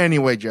 So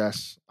anyway,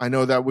 Jess, I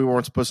know that we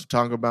weren't supposed to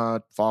talk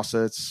about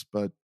faucets,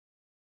 but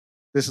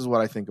this is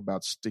what I think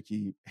about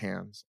sticky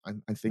hands.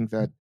 I think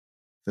that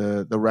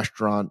the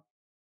restaurant,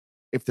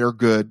 if they're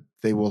good,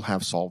 they will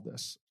have solved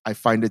this. I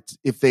find it,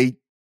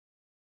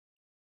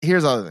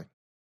 here's the other thing.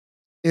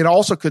 It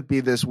also could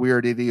be this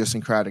weird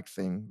idiosyncratic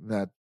thing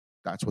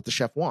that's what the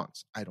chef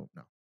wants. I don't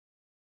know.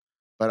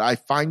 But I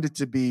find it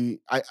to be,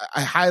 I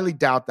highly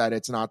doubt that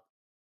it's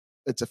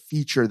a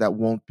feature that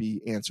won't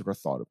be answered or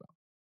thought about.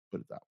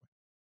 Put it that way.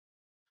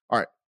 All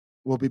right.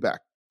 We'll be back.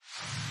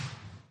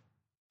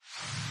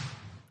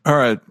 All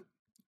right.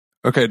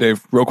 Okay,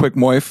 Dave, real quick,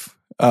 Moif.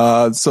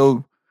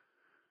 So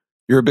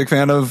you're a big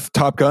fan of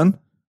Top Gun?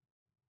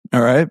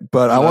 All right.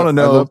 But I want to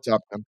know, I love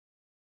Top Gun.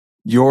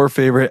 Your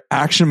favorite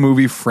action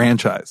movie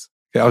franchise.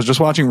 Okay, I was just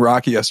watching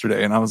Rocky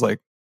yesterday, and I was like,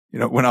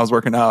 when I was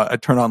working out, I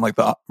turned on like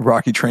the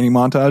Rocky training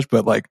montage,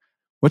 but like,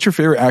 what's your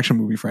favorite action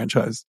movie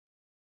franchise?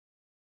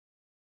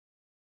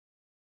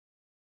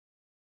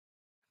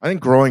 I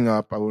think growing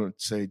up, I would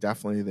say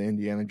definitely the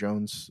Indiana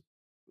Jones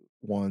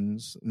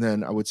ones. And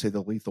then I would say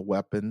the Lethal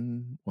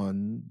Weapon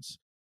ones.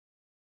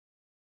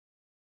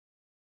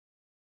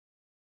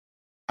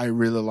 I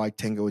really like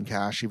Tango and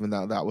Cash, even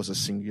though that was a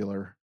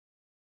singular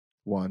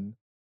one.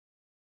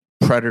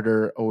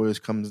 Predator always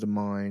comes to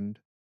mind.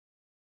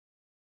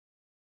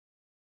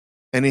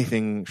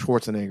 Anything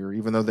Schwarzenegger,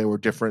 even though they were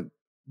different.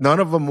 None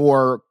of them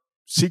were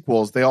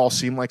sequels. They all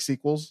seem like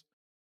sequels.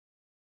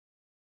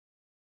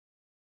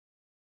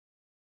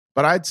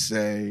 But I'd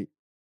say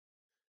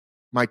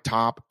my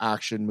top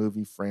action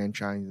movie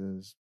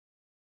franchises.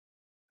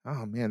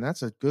 Oh, man,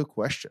 that's a good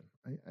question.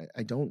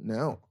 I don't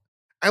know.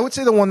 I would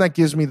say the one that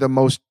gives me the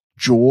most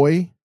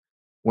joy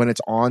when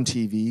it's on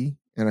TV,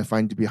 and I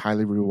find to be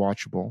highly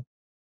rewatchable,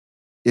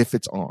 if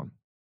it's on,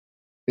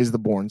 is the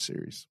Bourne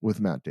series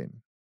with Matt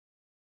Damon.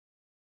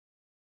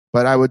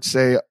 But I would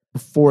say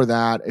before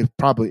that, it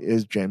probably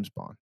is James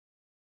Bond.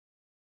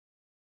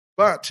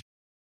 But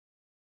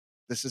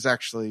this is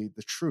actually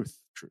the truth.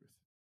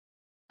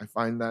 I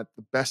find that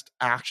the best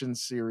action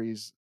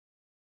series,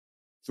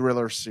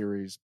 thriller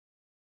series,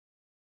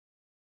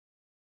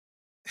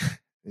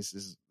 this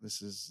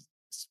is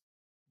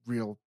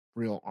real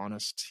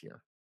honest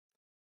here.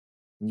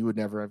 And you would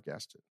never have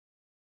guessed it.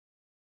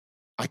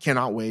 I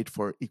cannot wait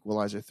for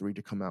Equalizer 3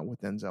 to come out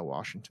with Denzel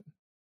Washington.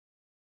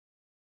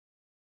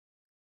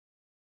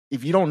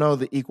 If you don't know,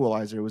 The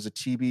Equalizer, it was a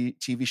TV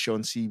show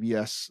on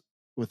CBS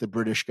with a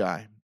British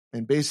guy.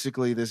 And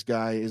basically this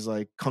guy is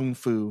like Kung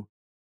Fu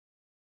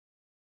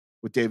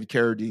with David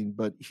Carradine,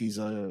 but he's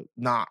a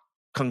not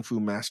Kung Fu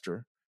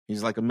master.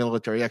 He's like a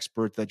military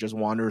expert that just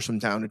wanders from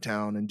town to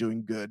town and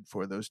doing good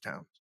for those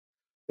towns.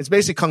 It's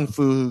basically Kung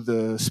Fu,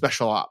 the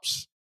special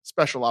ops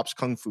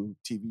Kung Fu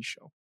TV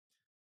show.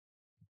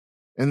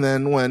 And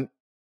then when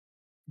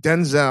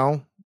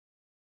Denzel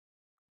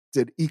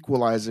did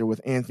Equalizer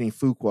with Anthony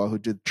Fuqua, who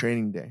did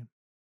Training Day,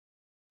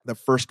 the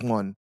first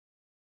one,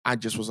 I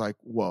just was like,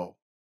 whoa,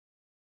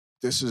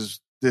 this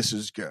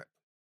is good.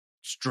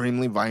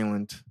 Extremely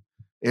violent.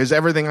 It was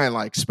everything I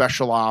like,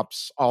 special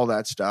ops, all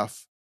that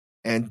stuff.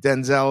 And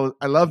Denzel,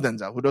 I love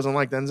Denzel. Who doesn't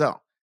like Denzel?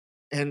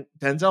 And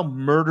Denzel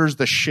murders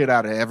the shit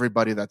out of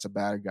everybody that's a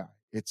bad guy.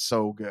 It's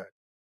so good.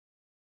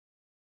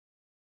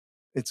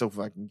 It's so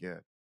fucking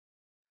good.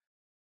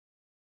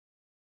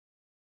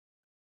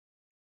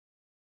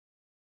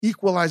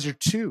 Equalizer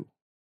 2.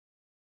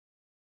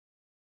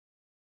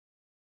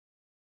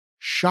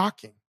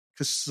 Shocking.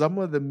 Because some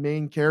of the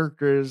main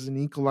characters in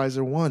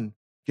Equalizer 1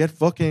 get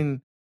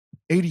fucking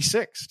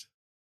 86th.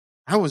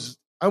 I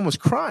almost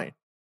cried.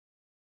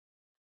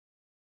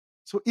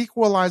 So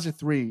Equalizer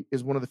 3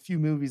 is one of the few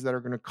movies that are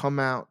going to come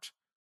out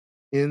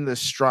in the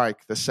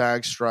strike, the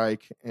SAG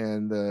strike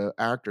and the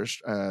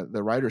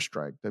writer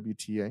strike,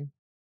 WTA.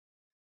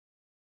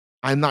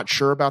 I'm not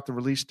sure about the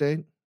release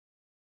date.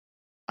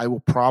 I will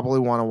probably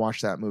want to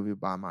watch that movie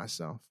by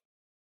myself.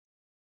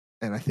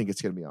 And I think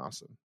it's going to be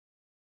awesome.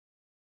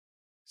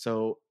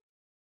 So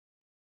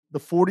the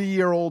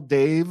 40-year-old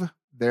Dave,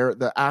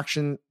 the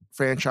action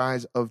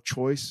franchise of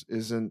choice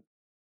isn't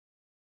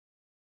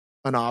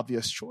an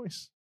obvious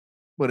choice,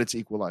 but it's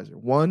Equalizer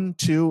 1,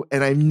 2,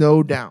 and I have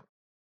no doubt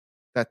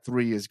that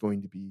 3 is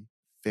going to be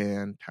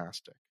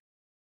fantastic.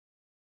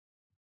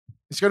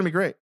 It's going to be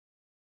great.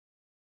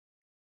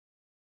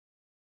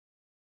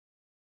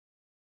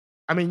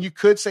 I mean, you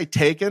could say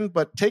Taken,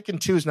 but Taken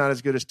 2 is not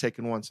as good as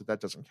Taken 1, so that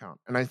doesn't count.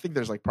 And I think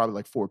there's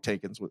probably 4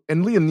 Takens.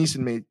 And Liam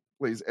Neeson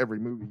plays every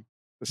movie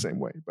the same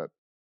way. But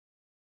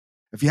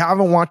if you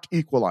haven't watched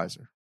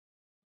Equalizer,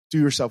 do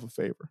yourself a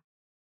favor.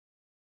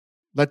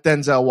 Let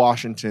Denzel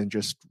Washington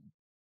just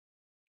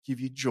give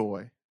you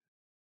joy.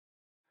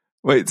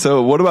 Wait,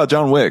 so what about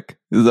John Wick?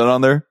 Is that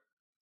on there?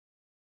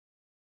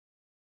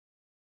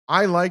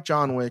 I like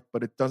John Wick,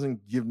 but it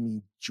doesn't give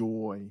me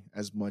joy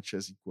as much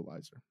as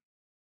Equalizer.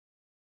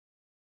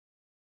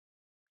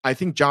 I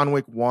think John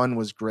Wick 1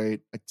 was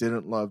great. I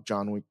didn't love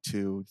John Wick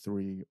 2,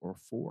 3, or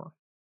 4.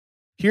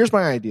 Here's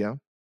my idea,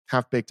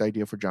 half-baked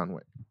idea for John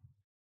Wick.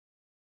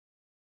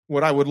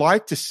 What I would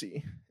like to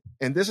see,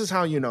 and this is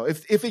how you know,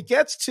 if it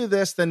gets to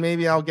this, then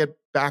maybe I'll get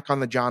back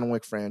on the John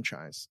Wick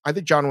franchise. I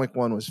think John Wick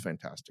 1 was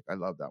fantastic. I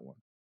love that one.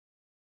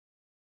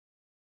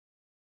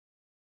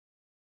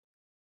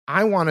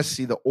 I want to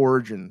see the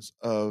origins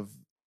of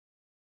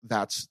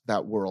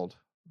that world,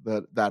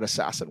 that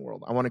assassin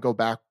world. I want to go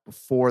back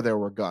before there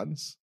were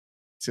guns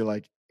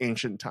to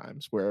ancient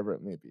times, wherever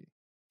it may be.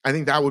 I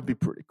think that would be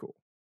pretty cool.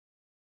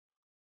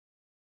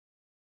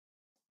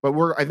 But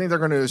I think they're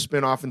going to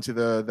spin off into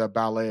the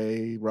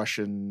ballet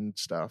Russian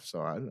stuff.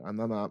 So I'm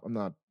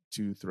not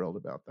too thrilled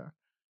about that.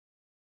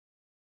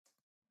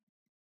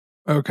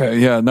 Okay,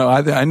 yeah, no,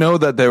 I know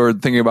that they were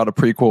thinking about a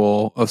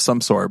prequel of some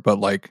sort, but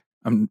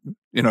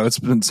it's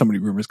been so many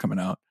rumors coming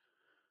out.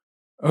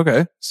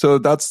 Okay, so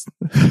that's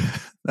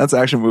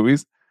action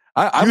movies.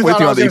 I'm with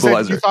you on the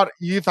Equalizer.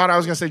 You thought I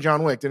was going to say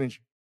John Wick, didn't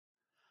you?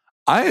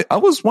 I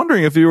was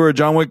wondering if you were a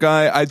John Wick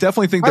guy. I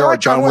definitely think there are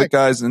John Wick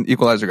guys and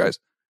Equalizer guys.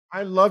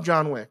 I love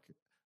John Wick.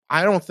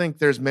 I don't think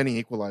there's many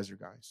Equalizer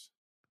guys.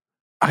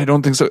 I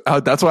don't think so.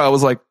 That's why I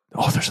was like,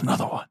 oh, there's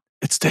another one.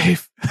 It's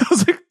Dave. I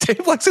was like,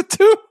 Dave likes it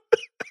too.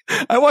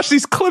 I watch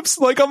these clips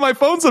on my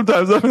phone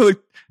sometimes. I'm like,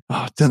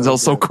 oh,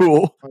 Denzel's so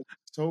cool.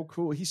 So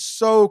cool. He's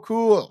so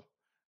cool.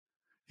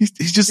 He's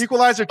just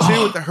Equalizer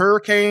 2 with the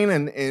hurricane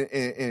and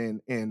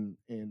in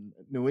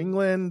New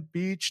England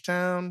beach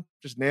town.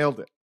 Just nailed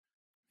it.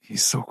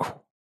 He's so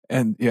cool.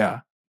 And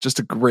yeah, just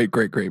a great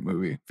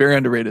movie. Very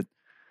underrated.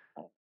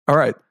 All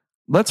right.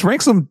 Let's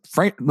rank some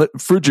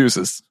fruit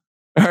juices.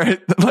 All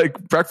right. Like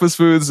breakfast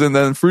foods and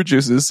then fruit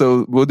juices.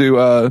 So we'll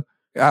do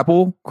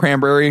apple,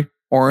 cranberry,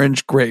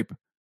 orange, grape.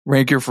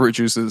 Rank your fruit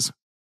juices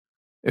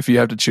if you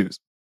have to choose.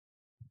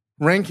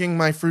 Ranking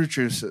my fruit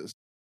juices.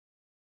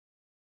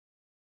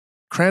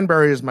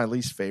 Cranberry is my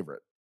least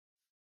favorite.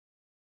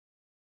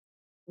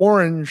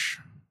 Orange.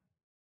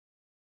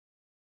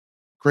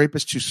 Grape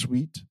is too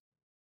sweet.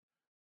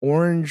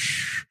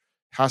 Orange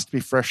has to be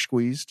fresh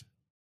squeezed.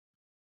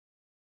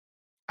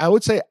 I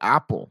would say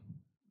apple.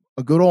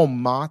 A good old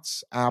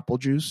Mott's apple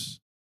juice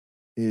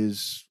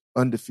is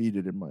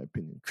undefeated in my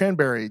opinion.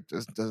 Cranberry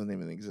doesn't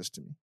even exist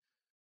to me.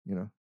 You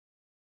know.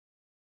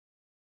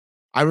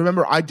 I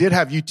remember I did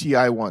have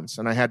UTI once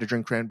and I had to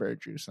drink cranberry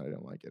juice. I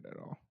didn't like it at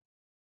all.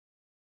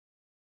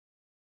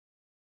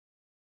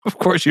 Of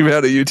course you've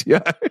had a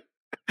UTI.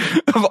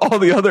 Of all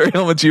the other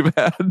ailments you've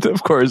had,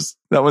 of course.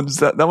 That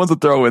one's a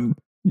throw-in.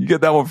 You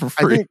get that one for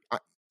free.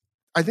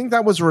 I think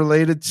that was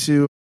related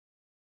to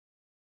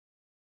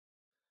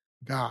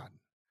God.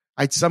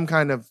 I've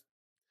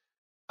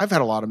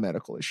had a lot of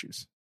medical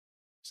issues.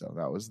 So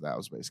that was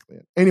basically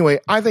it.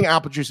 Anyway, I think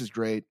apple juice is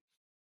great.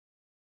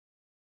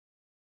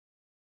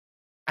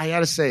 I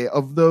gotta say,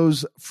 of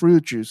those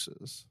fruit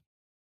juices,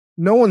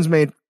 no one's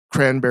made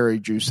cranberry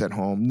juice at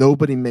home.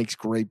 Nobody makes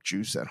grape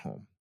juice at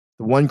home.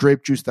 The one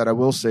grape juice that I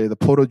will say, the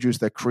poto juice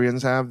that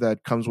Koreans have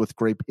that comes with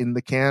grape in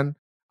the can,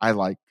 I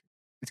like.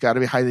 It's got to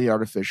be highly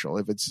artificial.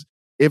 If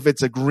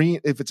it's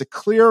a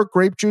clear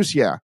grape juice,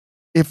 yeah.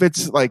 If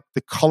it's like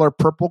the color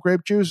purple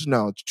grape juice,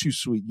 no, it's too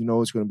sweet. You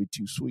know it's going to be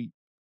too sweet.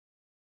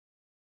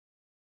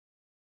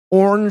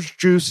 Orange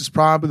juice is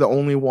probably the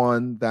only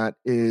one that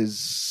is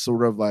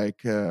sort of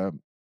like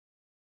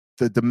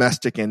the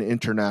domestic and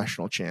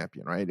international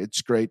champion, right?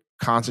 It's great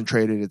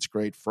concentrated. It's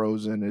great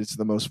frozen. It's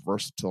the most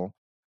versatile,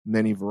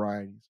 many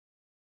varieties.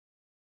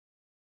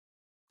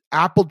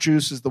 Apple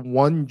juice is the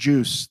one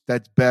juice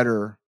that's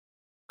better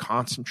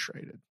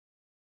concentrated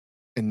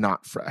and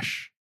not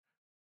fresh,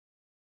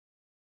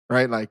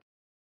 right? Like,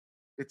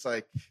 it's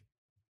like,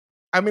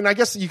 I mean, I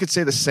guess you could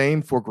say the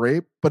same for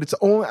grape, but it's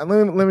only, let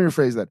me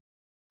rephrase that.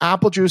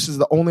 Apple juice is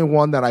the only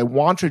one that I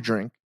want to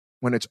drink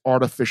when it's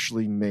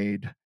artificially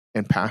made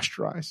and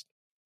pasteurized,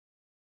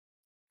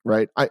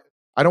 right? I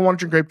don't want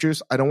to drink grape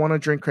juice. I don't want to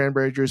drink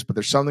cranberry juice, but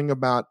there's something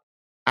about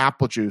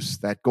apple juice,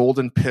 that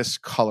golden piss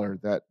color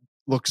that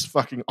looks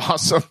fucking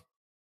awesome.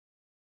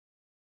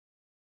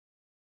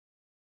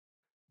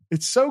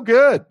 It's so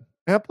good.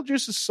 Apple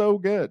juice is so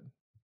good.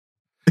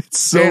 It's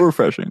so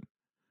refreshing.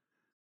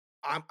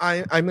 I'm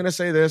going to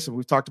say this, and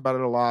we've talked about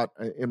it a lot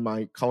in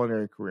my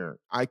culinary career.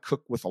 I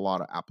cook with a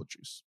lot of apple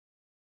juice.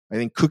 I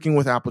think cooking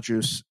with apple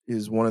juice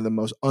is one of the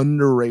most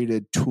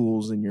underrated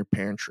tools in your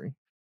pantry.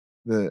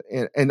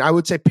 And I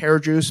would say pear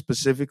juice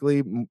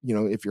specifically,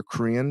 if you're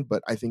Korean,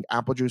 but I think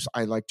apple juice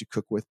I like to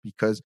cook with,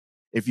 because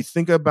if you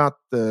think about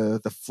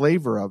the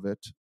flavor of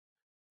it,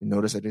 and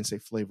notice I didn't say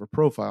flavor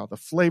profile, the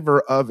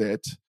flavor of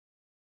it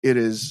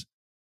is,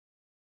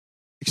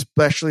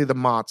 especially the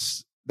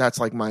Mott's, that's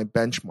like my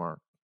benchmark.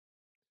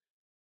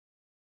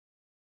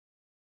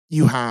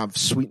 You have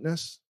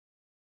sweetness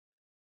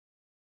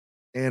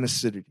and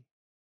acidity,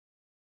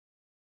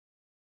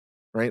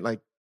 right?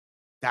 Like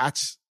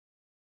that's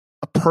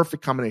a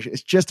perfect combination.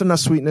 It's just enough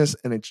sweetness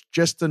and it's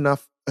just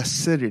enough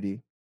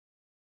acidity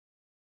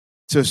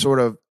to sort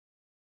of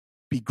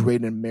be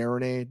great in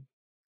marinade,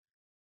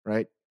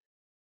 right?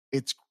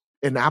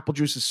 And apple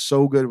juice is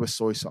so good with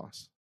soy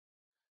sauce.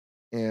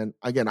 And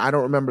again, I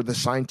don't remember the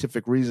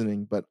scientific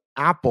reasoning, but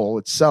apple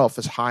itself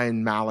is high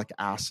in malic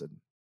acid.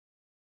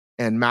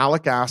 And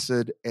malic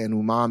acid and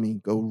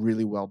umami go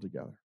really well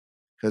together,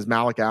 because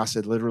malic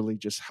acid literally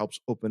just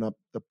helps open up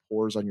the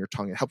pores on your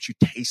tongue. It helps you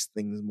taste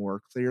things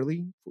more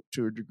clearly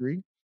to a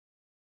degree.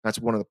 That's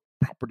one of the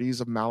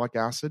properties of malic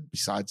acid,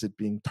 besides it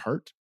being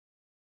tart.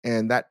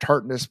 And that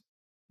tartness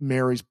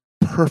marries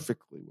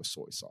perfectly with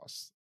soy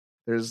sauce.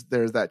 There's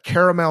that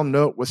caramel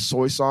note with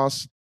soy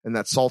sauce and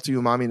that salty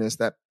umaminess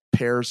that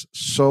pairs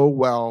so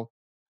well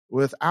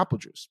with apple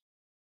juice.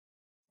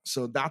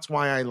 So that's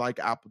why I like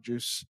apple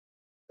juice.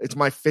 It's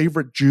my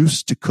favorite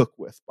juice to cook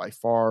with by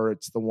far.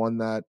 It's the one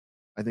that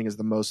I think is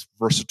the most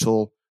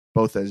versatile,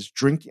 both as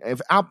drinking.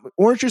 If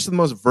orange juice is the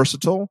most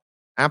versatile,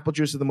 apple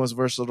juice is the most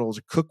versatile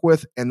to cook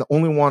with, and the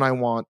only one I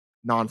want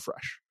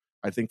non-fresh.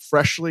 I think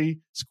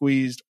freshly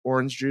squeezed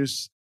orange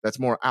juice that's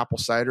more apple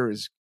cider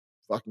is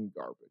fucking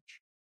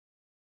garbage.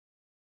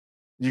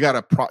 You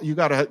gotta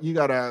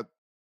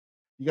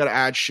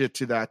add shit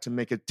to that to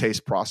make it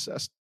taste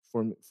processed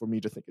for me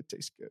to think it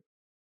tastes good.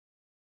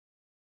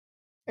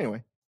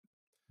 Anyway,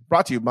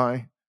 brought to you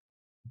by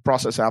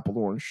Processed Apple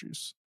Orange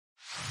Juice.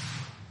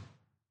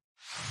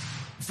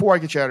 Before I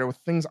get you out of here with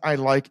things I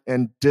like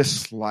and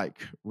dislike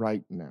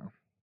right now,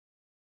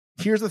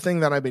 here's the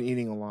thing that I've been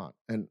eating a lot.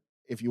 And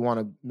if you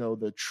want to know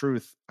the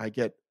truth, I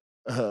get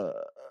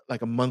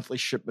like a monthly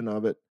shipment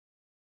of it.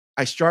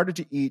 I started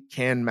to eat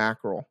canned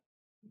mackerel.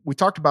 We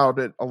talked about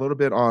it a little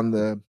bit on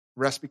the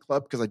Recipe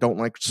Club because I don't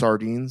like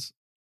sardines.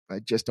 I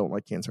just don't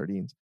like canned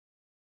sardines.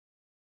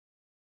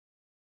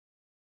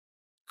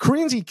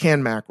 Koreans eat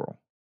canned mackerel,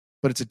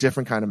 but it's a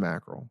different kind of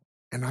mackerel.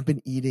 And I've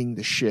been eating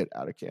the shit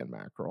out of canned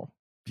mackerel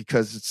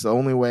because it's the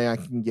only way I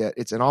can get.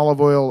 It's in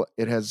olive oil.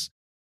 It has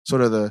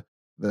sort of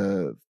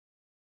the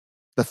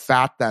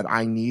fat that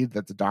I need,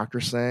 that the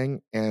doctor's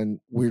saying. And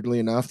weirdly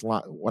enough,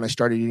 when I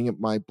started eating it,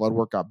 my blood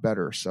work got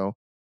better. So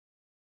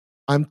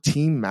I'm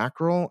team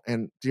mackerel,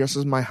 and this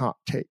is my hot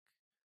take.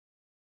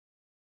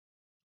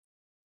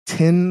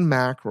 Tin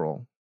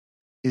mackerel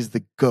is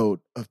the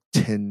GOAT of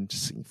tinned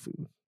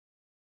seafood.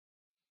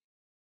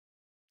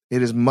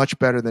 It is much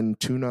better than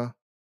tuna.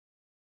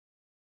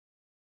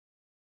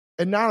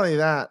 And not only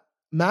that,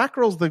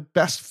 mackerel's the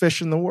best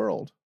fish in the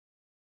world.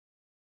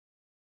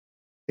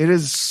 It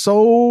is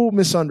so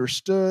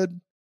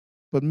misunderstood,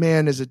 but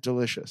man, is it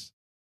delicious.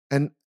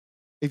 And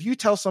if you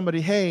tell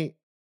somebody, hey,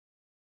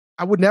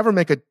 I would never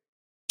make a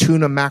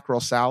tuna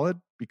mackerel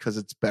salad because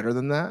it's better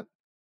than that.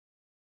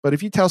 But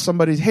if you tell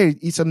somebody, hey,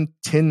 eat some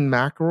tin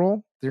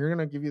mackerel, they're going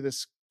to give you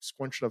this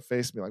squinched up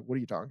face and be like, what are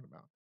you talking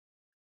about?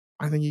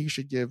 I think you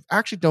should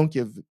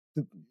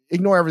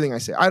ignore everything I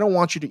say. I don't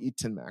want you to eat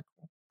tin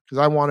mackerel because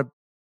I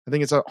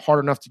think it's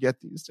hard enough to get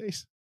these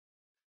days.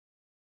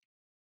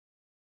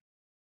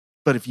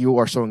 But if you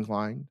are so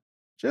inclined,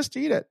 just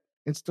eat it.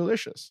 It's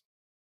delicious.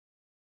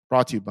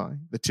 Brought to you by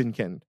the Tin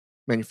Can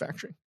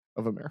Manufacturing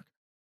of America.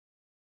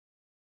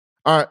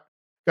 All right,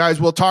 guys,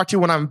 we'll talk to you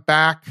when I'm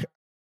back.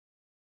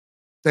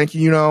 Thank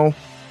you.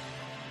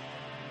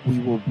 We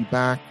will be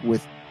back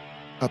with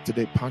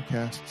up-to-date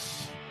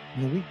podcasts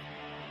in a week.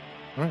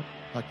 All right,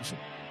 talk to you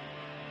soon.